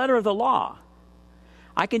by the letter of the law,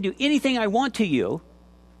 I can do anything I want to you,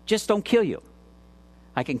 just don't kill you.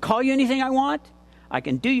 I can call you anything I want. I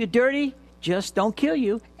can do you dirty, just don't kill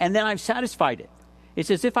you. And then I've satisfied it.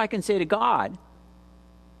 It's as if I can say to God,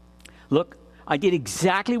 look, I did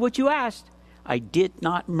exactly what you asked. I did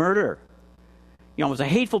not murder. You know, I was a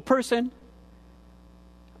hateful person.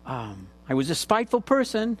 I was a spiteful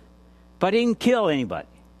person, but I didn't kill anybody.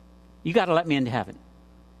 You got to let me into heaven.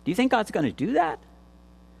 Do you think God's going to do that?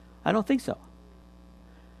 I don't think so.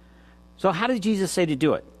 So how did Jesus say to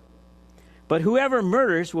do it? But whoever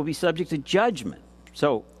murders will be subject to judgment.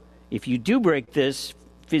 So if you do break this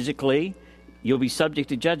physically, you'll be subject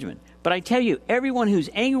to judgment. But I tell you, everyone who's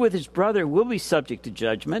angry with his brother will be subject to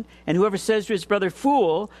judgment, and whoever says to his brother,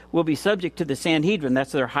 fool, will be subject to the Sanhedrin.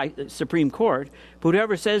 That's their Supreme Court. But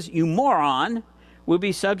whoever says, you moron, will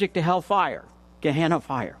be subject to hellfire, Gehenna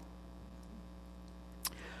fire.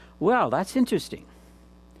 Well, that's interesting.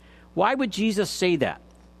 Why would Jesus say that?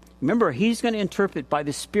 Remember, he's going to interpret by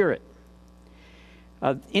the Spirit.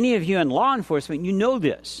 Any of you in law enforcement, you know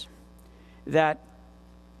this, that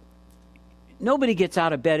nobody gets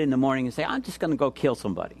out of bed in the morning and say, I'm just going to go kill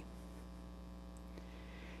somebody.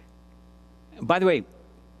 By the way,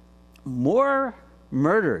 more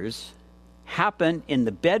murders happen in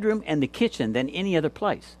the bedroom and the kitchen than any other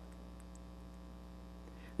place.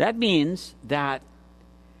 That means that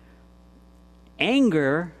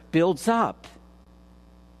anger builds up,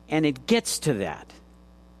 and it gets to that.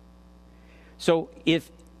 So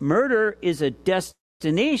if murder is a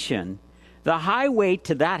destination, the highway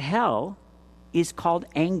to that hell is called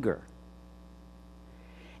anger.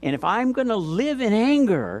 And if I'm going to live in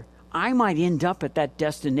anger, I might end up at that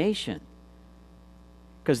destination.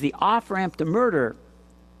 Because the off-ramp to murder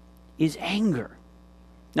is anger.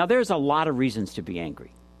 Now, there's a lot of reasons to be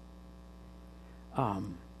angry.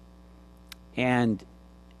 And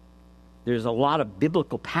there's a lot of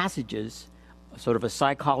biblical passages, sort of a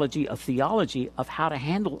psychology, a theology of how to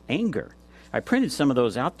handle anger. I printed some of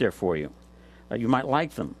those out there for you. You might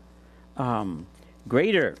like them.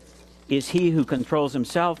 Greater is he who controls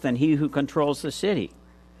himself than he who controls the city.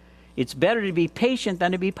 It's better to be patient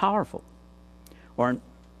than to be powerful. Or in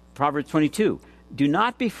Proverbs 22, do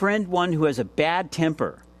not befriend one who has a bad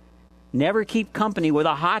temper. Never keep company with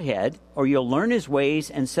a hothead, or you'll learn his ways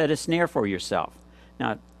and set a snare for yourself.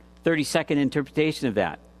 Now, 30-second interpretation of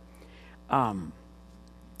that.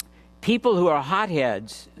 People who are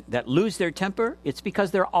hotheads that lose their temper, it's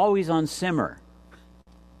because they're always on simmer.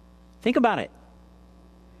 Think about it.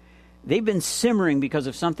 They've been simmering because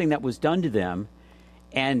of something that was done to them,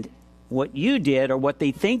 and what you did or what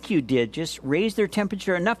they think you did just raised their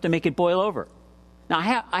temperature enough to make it boil over.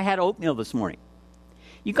 Now, I had oatmeal this morning.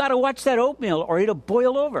 You got to watch that oatmeal or it'll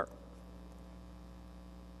boil over.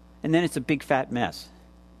 And then it's a big fat mess.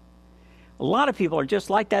 A lot of people are just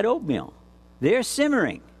like that oatmeal. They're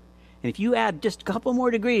simmering. And if you add just a couple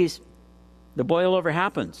more degrees, the boil over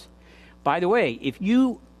happens. By the way, if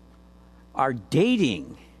you are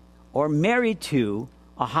dating or married to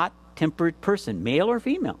a hot-tempered person, male or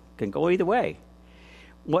female, can go either way,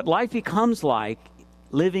 what life becomes like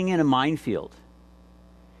living in a minefield.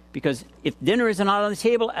 Because if dinner isn't out on the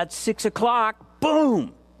table at 6 o'clock,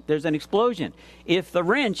 boom, there's an explosion. If the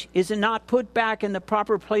wrench is not put back in the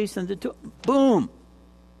proper place, in the boom.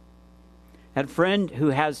 I had a friend who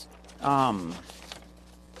has,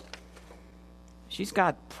 she's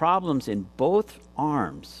got problems in both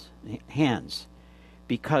hands,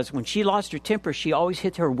 because when she lost her temper, she always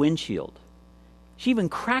hit her windshield. She even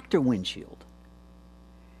cracked her windshield.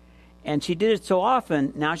 And she did it so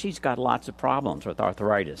often, now she's got lots of problems with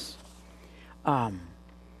arthritis. The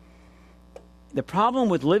problem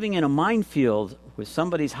with living in a minefield with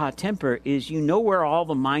somebody's hot temper is you know where all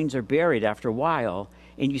the mines are buried after a while,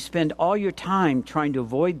 and you spend all your time trying to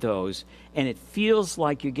avoid those, and it feels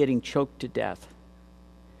like you're getting choked to death.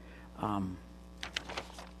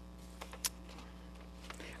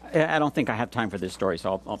 I don't think I have time for this story,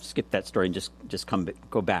 so I'll skip that story and just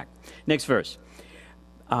go back. Next verse.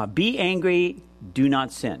 Be angry, do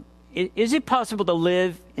not sin. Is it possible to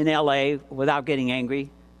live in LA without getting angry?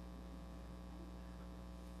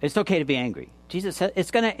 It's okay to be angry. Jesus said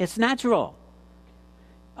it's natural.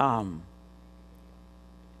 Now,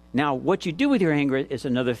 what you do with your anger is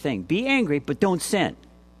another thing. Be angry, but don't sin.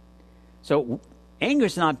 So, anger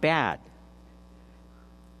is not bad.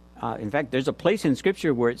 In fact, there's a place in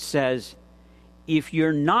Scripture where it says, if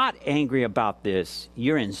you're not angry about this,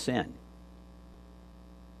 you're in sin.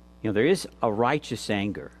 You know, there is a righteous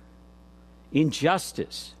anger.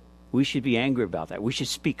 Injustice, we should be angry about that. We should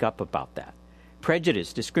speak up about that.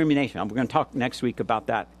 Prejudice, discrimination, we're going to talk next week about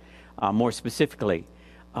that more specifically.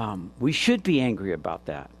 We should be angry about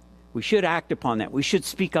that. We should act upon that. We should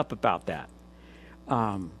speak up about that.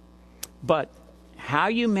 But how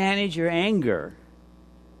you manage your anger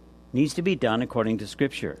needs to be done according to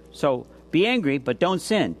Scripture. So be angry, but don't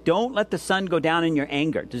sin. Don't let the sun go down in your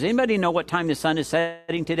anger. Does anybody know what time the sun is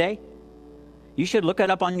setting today? You should look it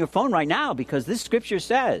up on your phone right now, because this Scripture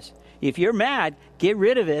says, if you're mad, get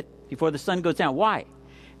rid of it before the sun goes down. Why?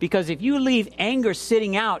 Because if you leave anger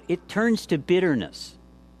sitting out, it turns to bitterness.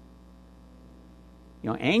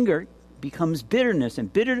 You know, anger becomes bitterness,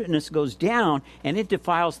 and bitterness goes down, and it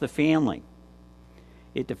defiles the family.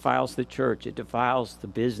 It defiles the church. It defiles the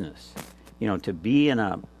business. You know, to be in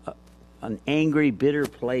an angry, bitter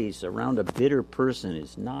place around a bitter person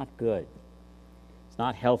is not good. It's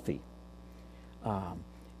not healthy.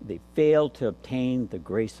 They fail to obtain the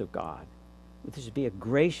grace of God. This should be a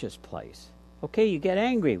gracious place. Okay, you get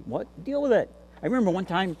angry. What? Deal with it. I remember one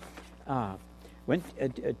time went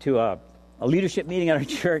to a leadership meeting at our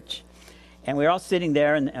church, and we were all sitting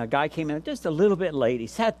there, and a guy came in just a little bit late. He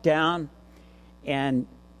sat down, and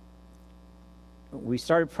we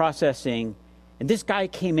started processing, and this guy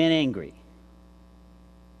came in angry.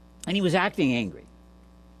 And he was acting angry.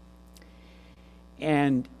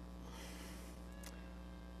 And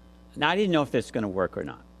now I didn't know if this was going to work or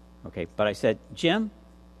not. Okay, but I said, Jim,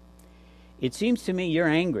 it seems to me you're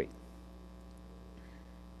angry.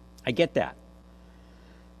 I get that.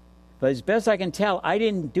 But as best I can tell, I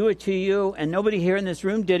didn't do it to you, and nobody here in this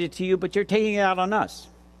room did it to you, but you're taking it out on us.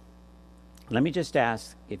 Let me just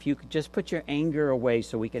ask if you could just put your anger away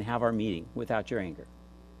so we can have our meeting without your anger.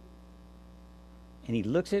 And he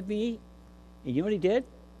looks at me, and you know what he did?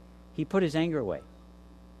 He put his anger away,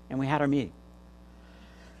 and we had our meeting.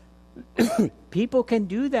 People can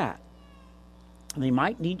do that. And they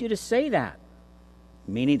might need you to say that.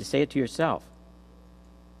 You may need to say it to yourself.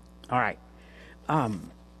 All right.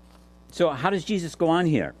 So how does Jesus go on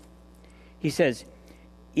here? He says,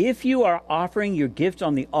 if you are offering your gift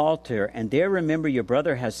on the altar and there remember your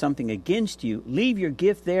brother has something against you, leave your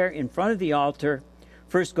gift there in front of the altar.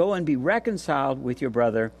 First go and be reconciled with your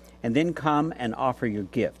brother, and then come and offer your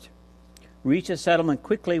gift. Reach a settlement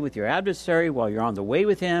quickly with your adversary while you're on the way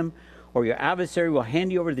with him, or your adversary will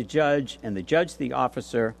hand you over to the judge, and the judge to the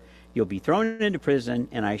officer. You'll be thrown into prison,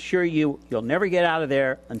 and I assure you, you'll never get out of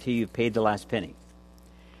there until you've paid the last penny.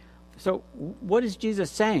 So what is Jesus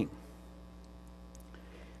saying?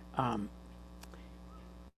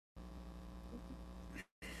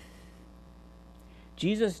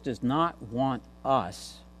 Jesus does not want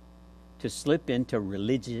us to slip into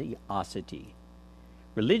religiosity.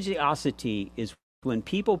 Religiosity is when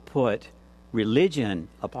people put religion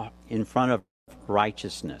in front of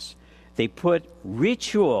righteousness. They put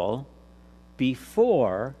ritual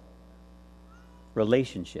before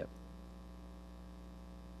relationship.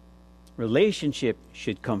 Relationship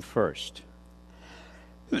should come first.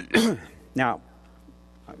 Now,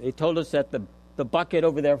 they told us that the bucket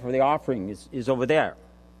over there for the offering is over there.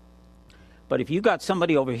 But if you got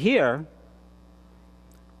somebody over here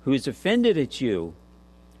who's offended at you,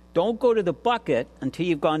 don't go to the bucket until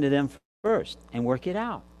you've gone to them first and work it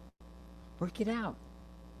out. Work it out.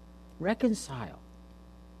 reconcile.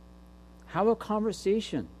 Have a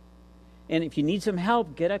conversation. And if you need some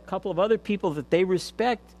help, get a couple of other people that they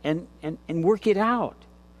respect and work it out.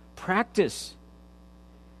 Practice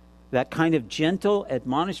that kind of gentle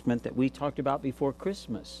admonishment that we talked about before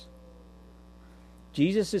Christmas.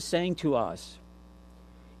 Jesus is saying to us,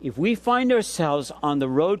 if we find ourselves on the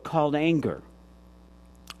road called anger,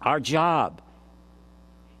 our job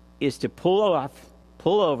is to pull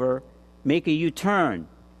over, make a U-turn,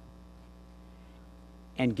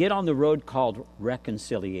 and get on the road called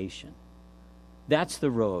reconciliation. That's the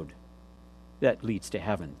road that leads to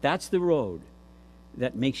heaven. That's the road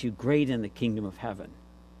that makes you great in the kingdom of heaven.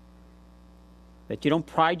 That you don't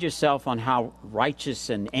pride yourself on how righteous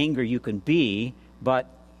and angry you can be, but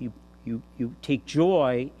you take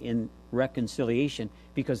joy in reconciliation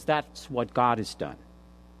because that's what God has done.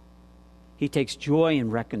 He takes joy in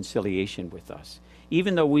reconciliation with us.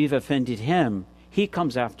 Even though we've offended him, he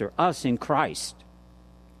comes after us in Christ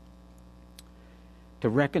to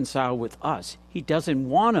reconcile with us. He doesn't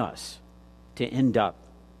want us to end up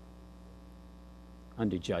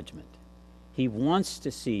under judgment. He wants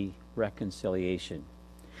to see reconciliation.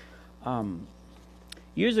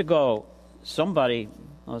 Years ago, somebody,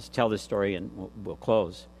 let's tell this story and we'll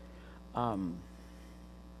close.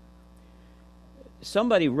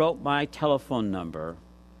 Somebody wrote my telephone number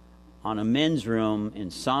on a men's room in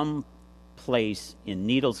some place in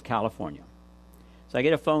Needles, California. So I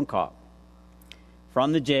get a phone call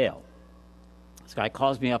from the jail. This guy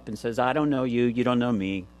calls me up and says, I don't know you, you don't know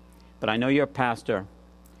me, but I know you're a pastor,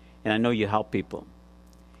 and I know you help people.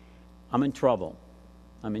 I'm in trouble.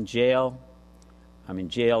 I'm in jail. I'm in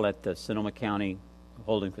jail at the Sonoma County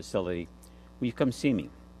holding facility. Will you come see me?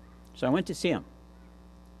 So I went to see him.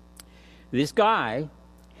 This guy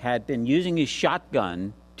had been using his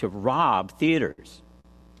shotgun to rob theaters.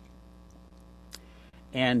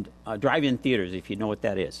 And drive-in theaters, if you know what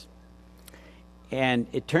that is. And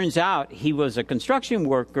it turns out he was a construction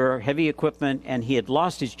worker, heavy equipment, and he had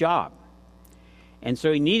lost his job. And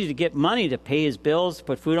so he needed to get money to pay his bills,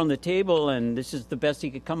 put food on the table, and this is the best he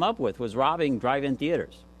could come up with, was robbing drive-in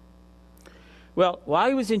theaters. Well, while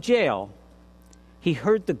he was in jail, he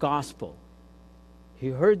heard the gospel. He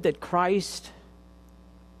heard that Christ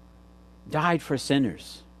died for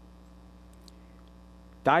sinners.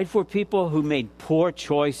 Died for people who made poor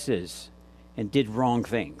choices and did wrong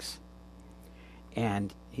things.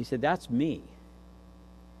 And he said, that's me.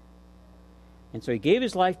 And so he gave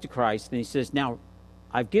his life to Christ, and he says, now,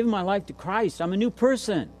 I've given my life to Christ. I'm a new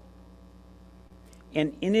person.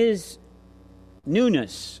 And in his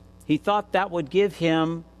newness, he thought that would give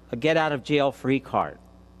him a get-out-of-jail-free card.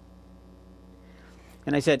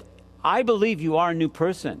 And I said, I believe you are a new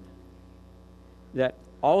person, that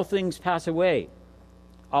all things pass away,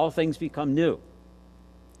 all things become new.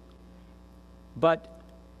 But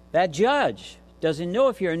that judge doesn't know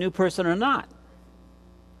if you're a new person or not.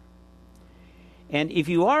 And if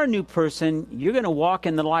you are a new person, you're going to walk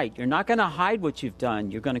in the light. You're not going to hide what you've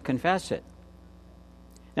done. You're going to confess it.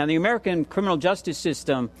 Now, the American criminal justice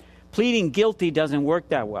system, pleading guilty doesn't work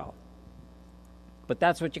that well. But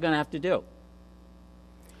that's what you're going to have to do.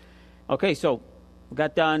 Okay, so we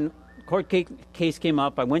got done. Court case came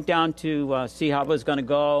up. I went down to see how it was going to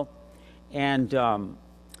go. And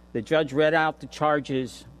the judge read out the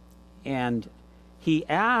charges. And he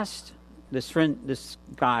asked this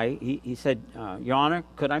guy, he said, Your Honor,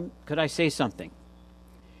 could I say something?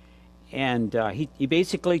 And he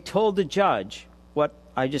basically told the judge what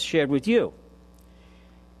I just shared with you.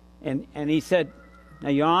 And he said, now,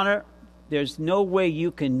 Your Honor, there's no way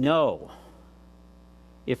you can know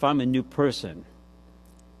if I'm a new person,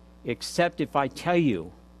 except if I tell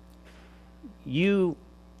you, you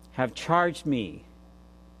have charged me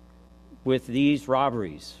with these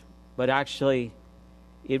robberies, but actually,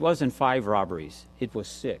 it wasn't 5 robberies, it was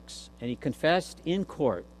 6. And he confessed in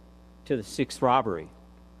court to the 6th robbery.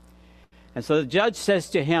 And so the judge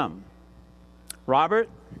says to him, Robert,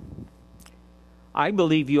 I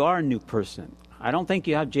believe you are a new person. I don't think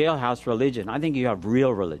you have jailhouse religion. I think you have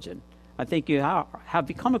real religion. I think you have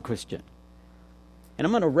become a Christian. And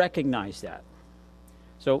I'm going to recognize that.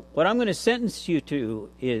 So what I'm going to sentence you to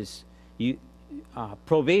is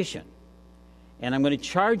probation. And I'm going to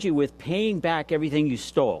charge you with paying back everything you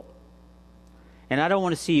stole. And I don't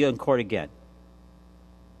want to see you in court again.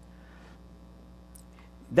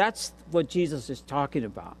 That's what Jesus is talking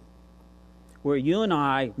about. Where you and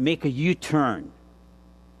I make a U-turn.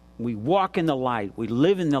 We walk in the light. We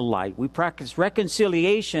live in the light. We practice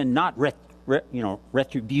reconciliation, not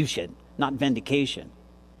retribution, not vindication.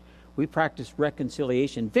 We practice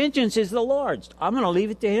reconciliation. Vengeance is the Lord's. I'm going to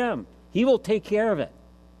leave it to him. He will take care of it.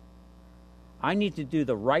 I need to do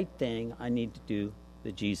the right thing. I need to do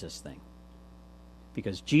the Jesus thing.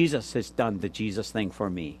 Because Jesus has done the Jesus thing for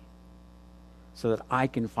me. So that I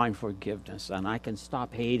can find forgiveness and I can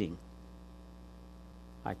stop hating.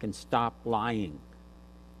 I can stop lying.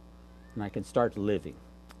 And I can start living.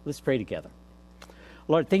 Let's pray together.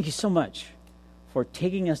 Lord, thank you so much for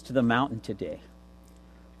taking us to the mountain today.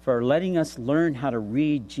 For letting us learn how to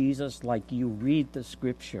read Jesus like you read the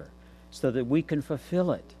Scripture, so that we can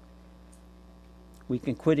fulfill it. We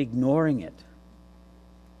can quit ignoring it.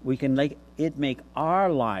 We can make it make our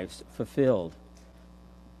lives fulfilled,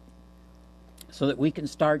 so that we can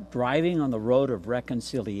start driving on the road of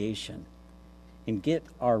reconciliation and get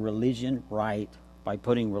our religion right by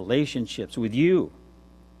putting relationships with you,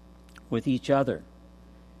 with each other,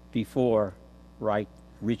 before right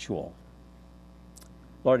ritual.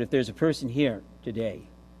 Lord, if there's a person here today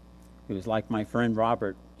who is like my friend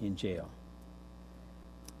Robert in jail,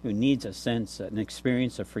 who needs a sense, an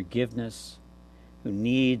experience of forgiveness, who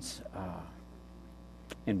needs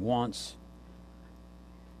and wants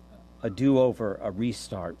a do-over, a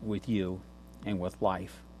restart with you and with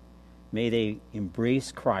life, may they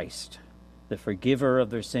embrace Christ, the forgiver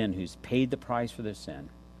of their sin, who's paid the price for their sin,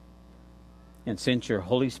 and send your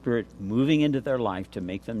Holy Spirit moving into their life to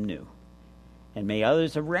make them new. And may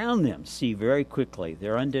others around them see very quickly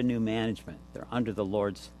they're under new management. They're under the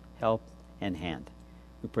Lord's help and hand.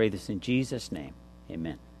 We pray this in Jesus' name.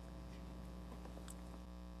 Amen.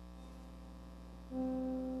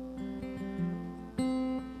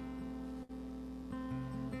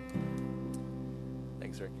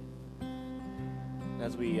 Thanks, Rick.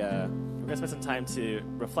 As we're going to spend some time to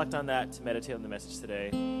reflect on that, to meditate on the message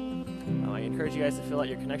today, I encourage you guys to fill out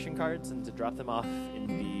your connection cards and to drop them off in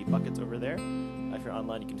the buckets over there. If you're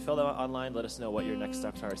online, you can fill them out online. Let us know what your next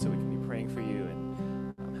steps are so we can be praying for you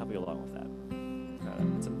and help you along with that.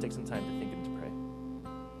 Take some time to think and to pray.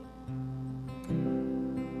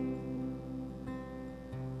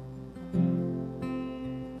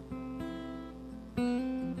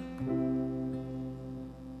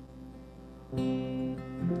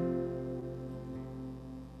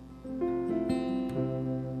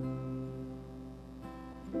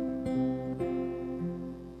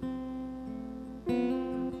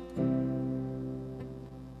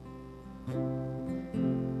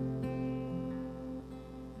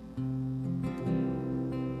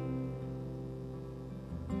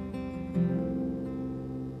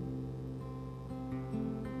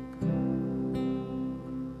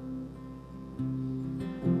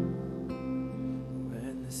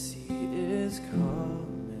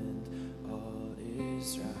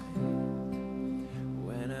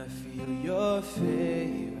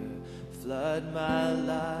 Favor flood my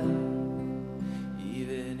life,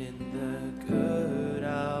 even in the good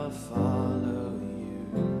I'll follow you,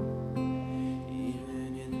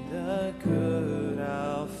 even in the good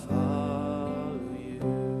I'll follow you.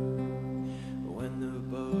 When the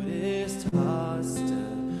boat is tossed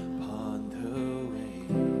upon the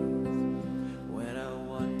waves, when I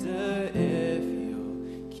wonder if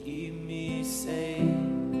you'll keep me safe,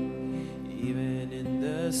 even in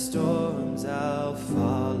the storms I'll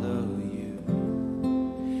follow you.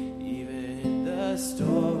 Even in the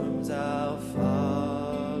storms I'll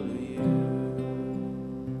follow you.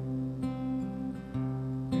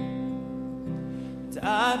 And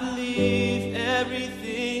I believe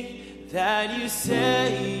everything that you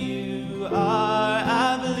say you are.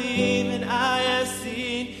 I believe and I have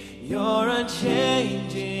seen your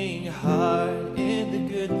unchanging heart in the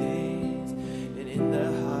good things and in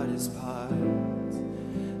the hardest parts.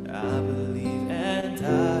 I believe and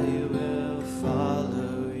I will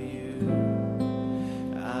follow you.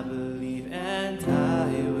 I believe and I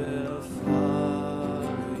will follow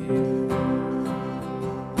you.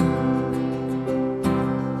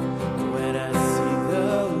 When I see the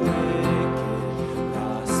wicked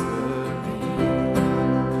prospering,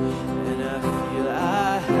 and I feel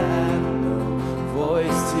I have no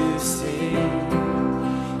voice to sing,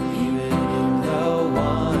 even in the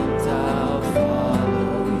ones I'll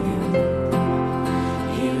follow you.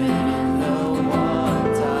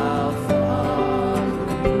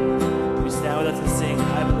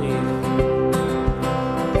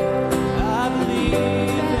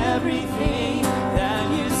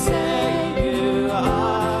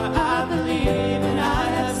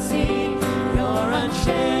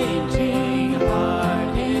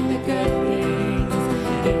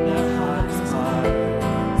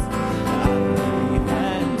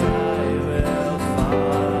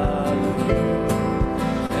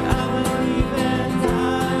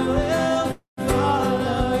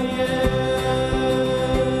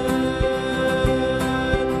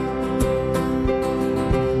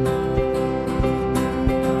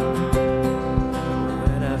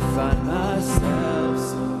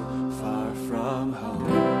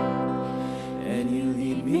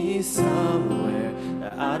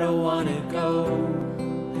 don't want to go.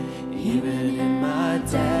 Even in my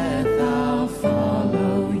death, I'll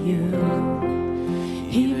follow you.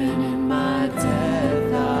 Even in my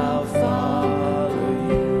death, I'll follow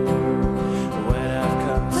you. When I've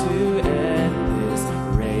come to end this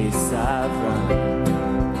race I've run,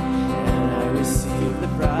 and I receive the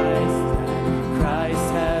prize that Christ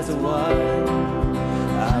has won,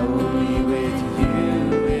 I will be with you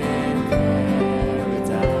in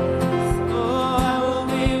paradise. Oh, I will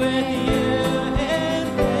be with you in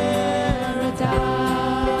paradise.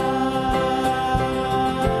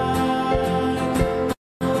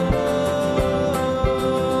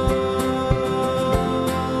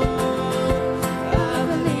 I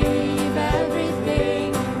believe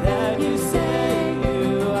everything that you say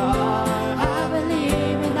you are. I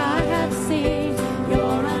believe and I have seen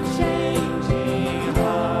your unchanging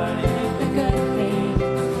heart in the good things,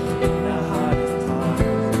 in the hardest times.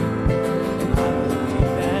 I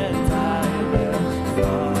believe and I will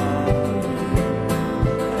follow you.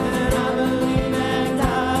 And I believe and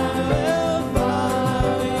I will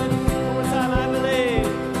follow you. One more time, I believe.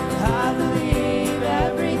 I believe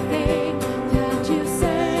everything that you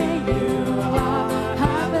say you are.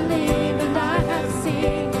 I believe and I have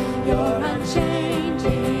seen your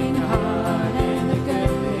unchanging heart and the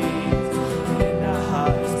good things in the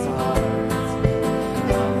hardest times.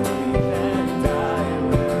 I believe and I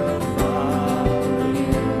will follow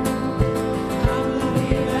you. I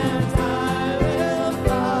believe and I will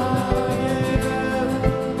follow you.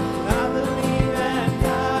 I believe and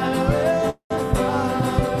I will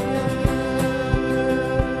follow you.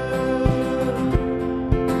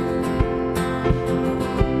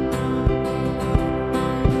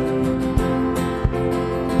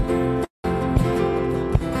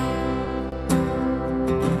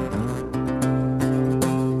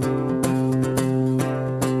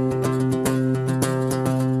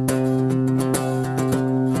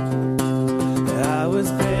 I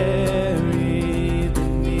was buried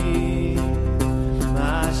beneath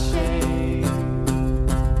my shame.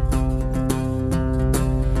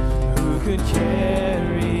 Who could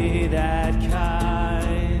carry that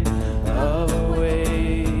kind of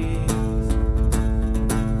weight?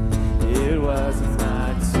 It wasn't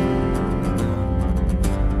my tomb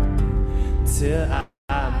till I